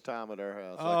all the time at our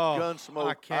house. Like Gunsmoke.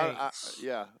 I can't.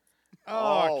 Yeah.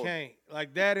 I can't.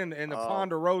 Like that and the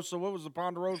Ponderosa. What was the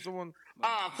Ponderosa one?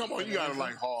 Ah, come on, you gotta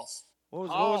like Hoss. What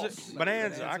was it?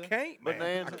 Bonanza. I can't, man.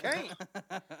 Bonanza. I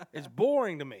can't. It's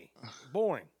boring to me.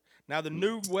 Boring. Now the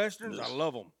new westerns, I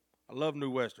love them. I love new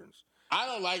westerns. I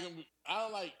don't like them. I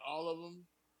don't like all of them.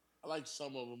 I like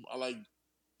some of them. I like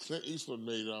Clint Eastwood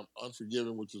made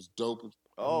Unforgiven, which was dope.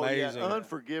 Oh, amazing. Yeah.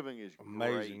 Unforgiving is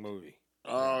amazing great. movie.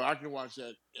 I can watch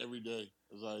that every day.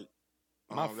 It's like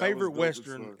my favorite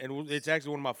western, and it's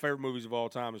actually one of my favorite movies of all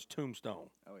time, is Tombstone.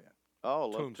 Oh yeah. Oh, I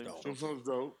love Tombstone. Tombstone's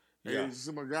dope. Yeah. Hey, you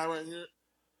see my guy right here?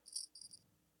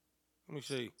 Let me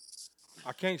see.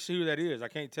 I can't see who that is. I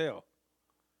can't tell.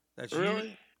 That's Really?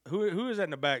 you. Who is that in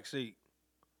the back seat?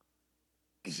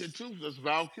 He said Tombstone. That's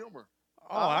Val Kilmer.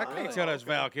 Oh, I can't really? tell that's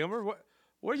Val Kilmer.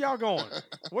 Where y'all going?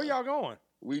 Where y'all going?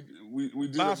 We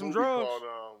did Buy a some movie drugs?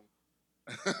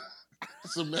 called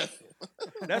some meth.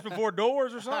 That's before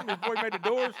Doors or something? Before he made the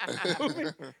Doors movie?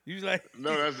 You was like,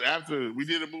 No, that's after. We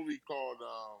did a movie called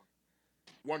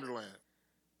Wonderland.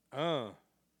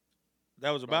 that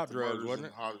was about the drugs, murders wasn't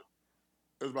in it?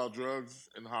 It was about drugs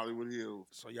in Hollywood Hills.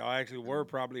 So y'all actually were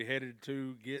probably headed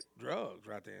to get drugs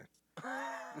right then.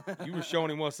 You were showing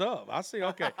him what's up. I see.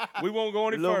 Okay, we won't go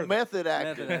any Little further. method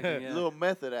acting. Method acting, yeah. Little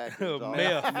method acting. Little dog.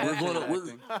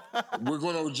 meth. We're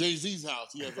going over Jay-Z's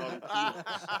house. He has all the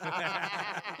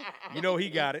keys. You know he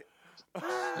got it.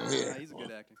 Yeah, he's a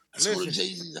good actor. Let's go to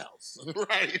Jay-Z's house.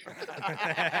 Right.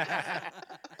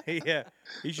 Yeah,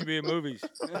 he should be in movies.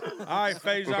 All right,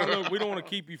 FAIZON, look, we don't want to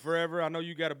keep you forever. I know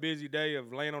you got a busy day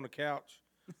of laying on the couch,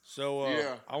 so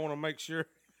Yeah. I want to make sure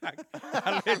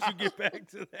I let you get back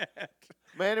to that.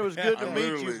 Man, it was good to meet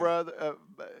you, Literally. brother.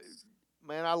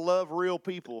 Man, I love real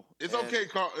people. It's and okay,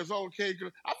 Carl. It's okay.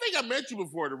 I think I met you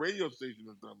before at the radio station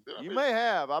or something. Did I You meet may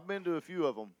have. I've been to a few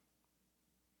of them.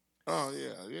 Oh,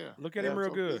 yeah. Look at Yeah, him real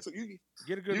It's good. okay. So you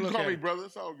Get a good can look call at me him. brother.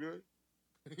 It's all good.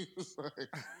 He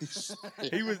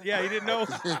was, he didn't know.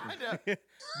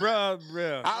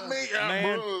 Bruh. I mean,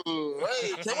 Man. bro,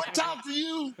 hey, can we talk to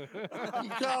you? You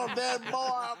call that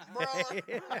boy brother?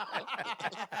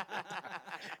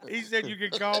 He said you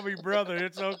can call me brother.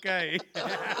 It's okay.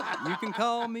 You can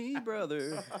call me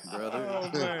brother. Oh,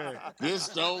 man.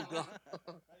 Just don't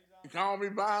call me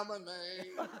by my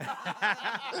name.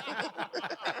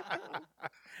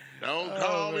 Don't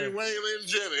call me man. Waylon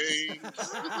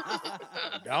Jennings.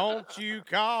 Don't you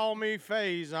call me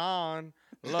FAIZON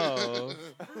Love.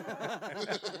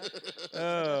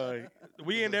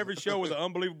 We end every show with an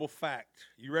unbelievable fact.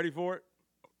 You ready for it?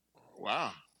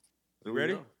 Wow. You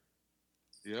ready?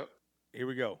 Yep. Here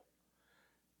we go.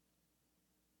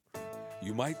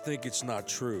 You might think it's not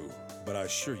true, but I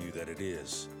assure you that it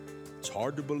is. It's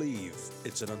hard to believe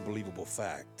it's an unbelievable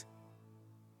fact.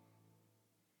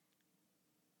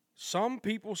 Some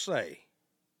people say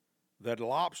that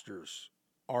lobsters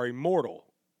are immortal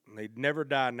and they'd never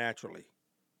die naturally.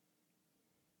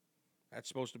 That's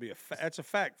supposed to be that's a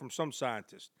fact from some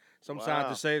scientists. Some Wow.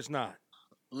 scientists say it's not.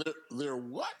 They're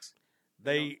what?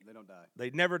 They don't die. They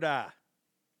never die.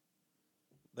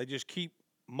 They just keep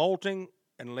molting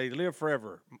and they live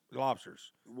forever.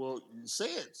 Lobsters. Well, say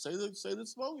it. Say the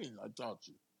slogan I taught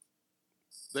you.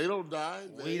 They don't die.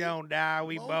 We don't die.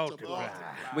 We multiply.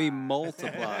 We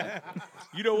multiply.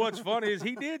 You know what's funny is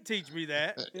he did teach me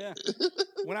that Yeah,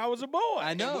 when I was a boy.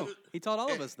 I know. He taught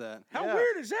all of us that. How Yeah.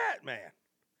 weird is that, man?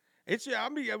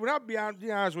 When I'll be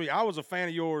honest with you, I was a fan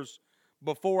of yours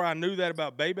before I knew that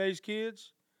about Bebe's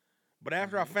kids. But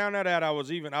after I found that out, I was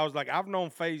like, I've known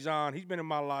FAIZON. He's been in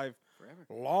my life Forever.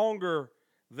 longer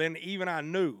than even I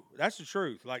knew. That's the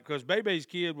truth. Like, because Bebe's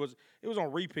kid was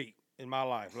on repeat in my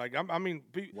life. Like,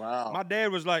 Wow. my dad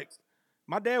was a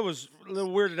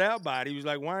little weirded out by it. He was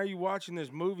like, why are you watching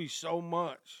this movie so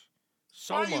much?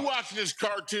 So Why much. are you watching this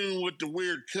cartoon with the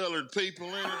weird colored people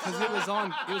in it? Because it was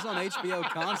on HBO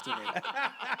constantly.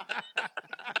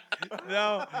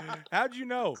 No, how'd you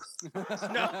know?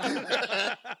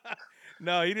 No,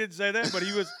 no, he didn't say that. But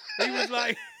he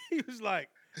was like,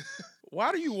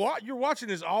 why do you watch? You're watching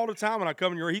this all the time when I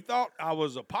come in here. He thought I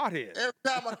was a pothead Every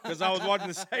time because I was watching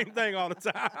the same thing all the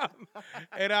time,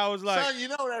 and I was like, son, you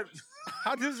know that.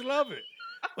 I just love it.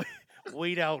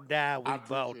 We don't die, we I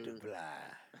appreciate it. multiply.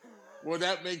 Well,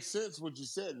 that makes sense what you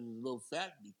said, and a little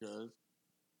fact because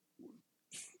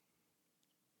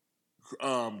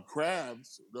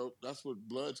crabs. That's what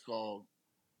blood's called.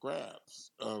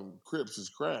 Crabs. Crips is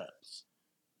crabs.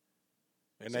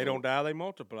 And they don't die, they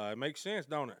multiply. It makes sense,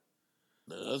 don't it?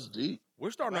 That's deep.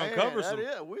 We're starting to Man, uncover that some.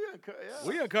 is-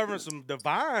 We uncovering some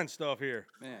divine stuff here.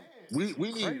 Man, We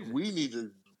need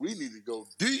to go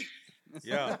deep.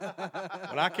 Yeah.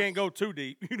 Well, I can't go too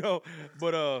deep,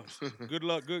 but good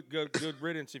luck, good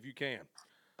riddance if you can.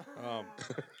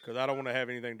 Because I don't want to have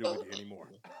anything to do with you anymore.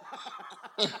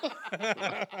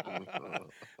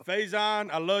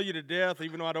 FAIZON, I love you to death,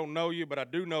 even though I don't know you, but I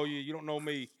do know you. You don't know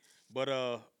me, but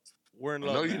we're in I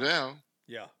love know now. you now.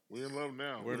 Yeah. We're in love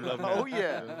now. We're in love now. Oh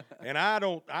yeah. And I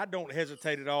don't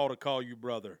hesitate at all to call you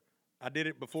brother. I did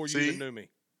it before you even knew me.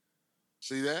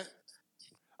 See that?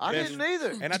 I didn't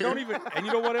either. And I don't even. And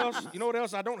you know what else? You know what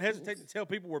else? I don't hesitate to tell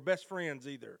people we're best friends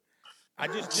either. I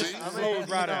just flows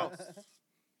right out.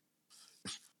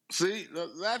 See,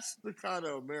 that's the kind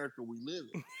of America we live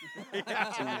in.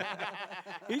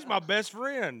 He's my best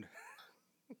friend.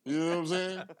 You know what I'm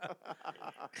saying?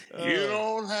 You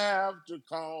don't have to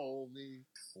call me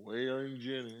Waylon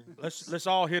Jennings. Let's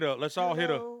all hit a.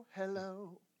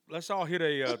 Hello. Let's all hit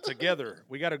a together.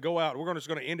 We got to go out. We're just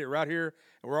going to end it right here,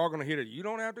 and we're all going to hit it. You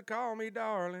don't have to call me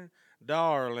darling,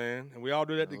 darling, and we all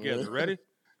do that together. Ready?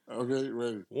 Okay,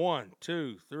 ready. 1,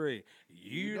 2, 3.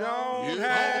 You don't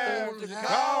have to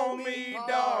call me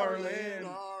darling.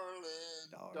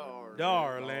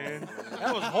 Darling.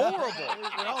 That was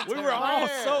horrible. We were all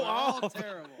so off.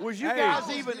 Terrible. Was you guys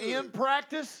even in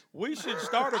practice? We should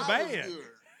start a band.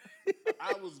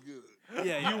 I was good.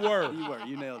 Yeah, You were. You were.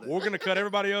 You nailed it. We're going to cut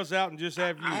everybody else out and just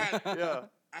have you. I Yeah.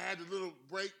 had a little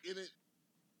break in it.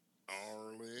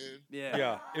 Darling. Yeah.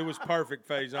 Yeah, it was perfect,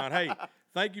 FAIZON. Hey,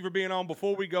 thank you for being on.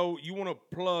 Before we go, you want to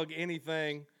plug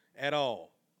anything at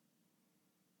all?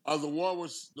 The war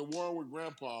with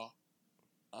Grandpa.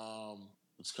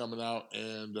 It's coming out,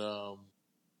 and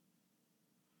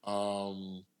I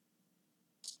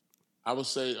would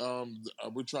say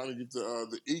we're trying to get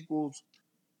the Equal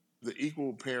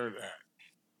Parent Act.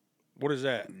 What is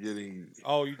that? Getting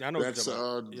Oh, I know what that's you're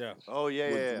talking about. Yeah. Oh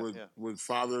yeah, with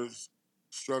fathers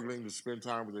struggling to spend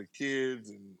time with their kids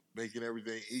and making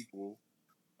everything equal.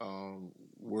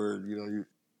 Where you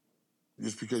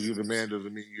just because you're the man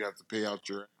doesn't mean you have to pay out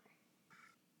your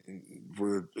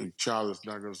for a child that's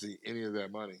not going to see any of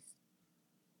that money.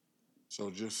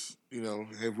 So just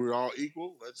if we're all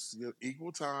equal, let's give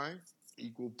equal time,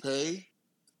 equal pay.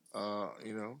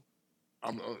 The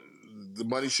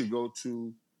money should go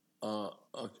to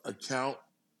account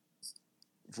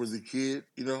for the kid,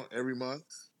 every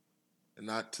month, and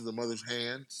not to the mother's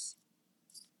hands.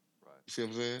 Right. You see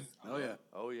what I'm saying? Oh yeah.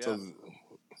 Oh yeah.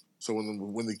 So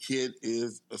when the kid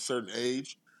is a certain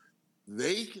age,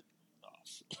 they can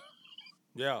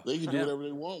Yeah. they can do whatever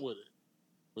they want with it.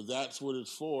 But that's what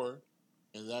it's for,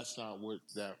 and that's not what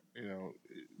they're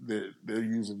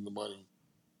using the money.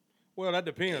 Well, that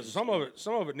depends. Some of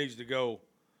it needs to go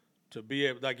to be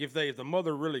able, like if the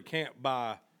mother really can't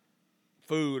buy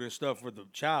food and stuff for the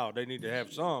child, they need to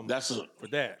have some for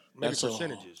that. Maybe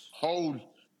percentages.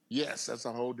 That's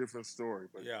a whole different story.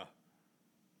 But yeah.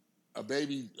 A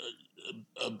baby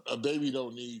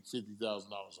don't need $50,000 a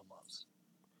month.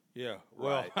 Yeah.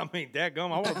 Well, Right. I mean,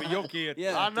 dadgum, I want to be your kid.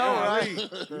 Yeah. I know, right?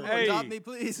 Hey, Adopt me,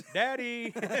 please.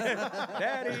 Daddy.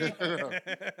 Daddy.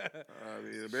 I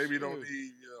mean, a baby don't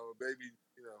need, a baby,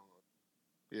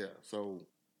 yeah. So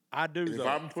I do, if though,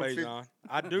 I'm put FAIZON.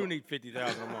 I do need $50,000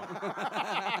 a month.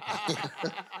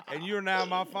 And you're now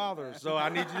my father, so I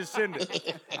need you to send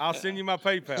it. I'll send you my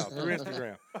PayPal through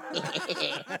Instagram.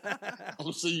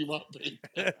 I'll send you my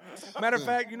PayPal. Matter of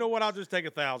fact, you know what? I'll just take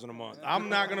 $1,000 a month. I'm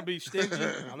not going to be stingy.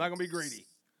 I'm not going to be greedy.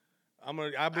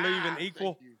 I believe in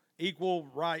equal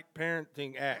right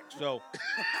parenting act. So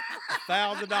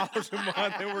 $1,000 a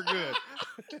month, and we're good.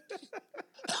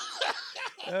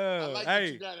 Like that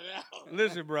Hey, you got it out.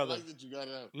 listen, brother. I like that you got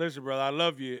it out. Listen, brother, I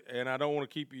love you, and I don't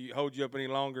want to hold you up any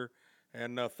longer.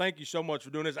 And thank you so much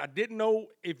for doing this. I didn't know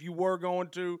if you were going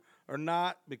to or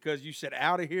not because you said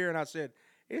out of here, and I said,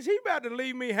 is he about to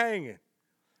leave me hanging?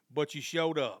 But you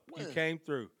showed up. When? You came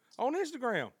through on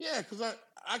Instagram. Yeah, because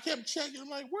I kept checking. I'm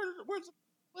like, where's the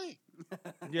link?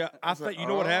 Yeah, I think you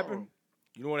know what happened.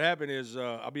 You know what happened is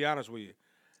I'll be honest with you.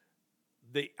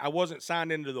 I wasn't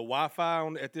signed into the Wi-Fi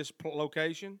at this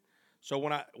location, so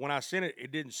when I sent it,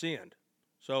 it didn't send.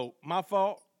 So my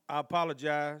fault. I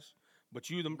apologize. But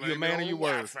you're a man of your word.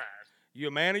 Wi-Fi. You're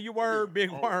a man of your word,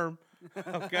 big worm.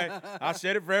 Okay, I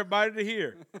said it for everybody to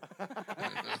hear.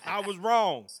 I was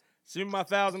wrong. Send me my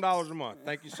 $1,000 a month.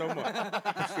 Thank you so much.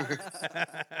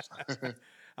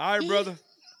 All right, brother.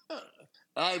 All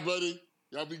right, buddy.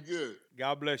 Y'all be good.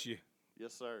 God bless you.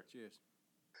 Yes, sir. Cheers.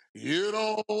 You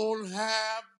don't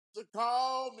have to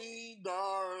call me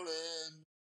darling.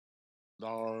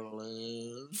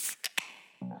 Darling.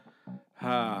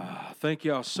 Thank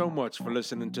y'all so much for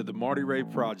listening to the Marty Ray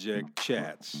Project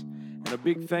Chats. And a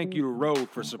big thank you to Rode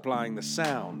for supplying the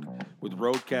sound with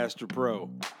Roadcaster Pro.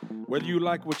 Whether you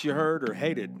like what you heard or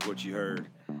hated what you heard,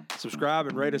 subscribe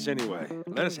and rate us anyway.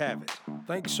 Let us have it.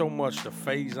 Thanks so much to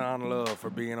FAIZON Love for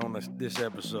being on this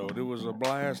episode. It was a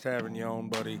blast having you on,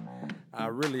 buddy. I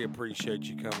really appreciate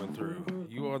you coming through.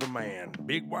 You are the man.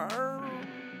 Big Worm.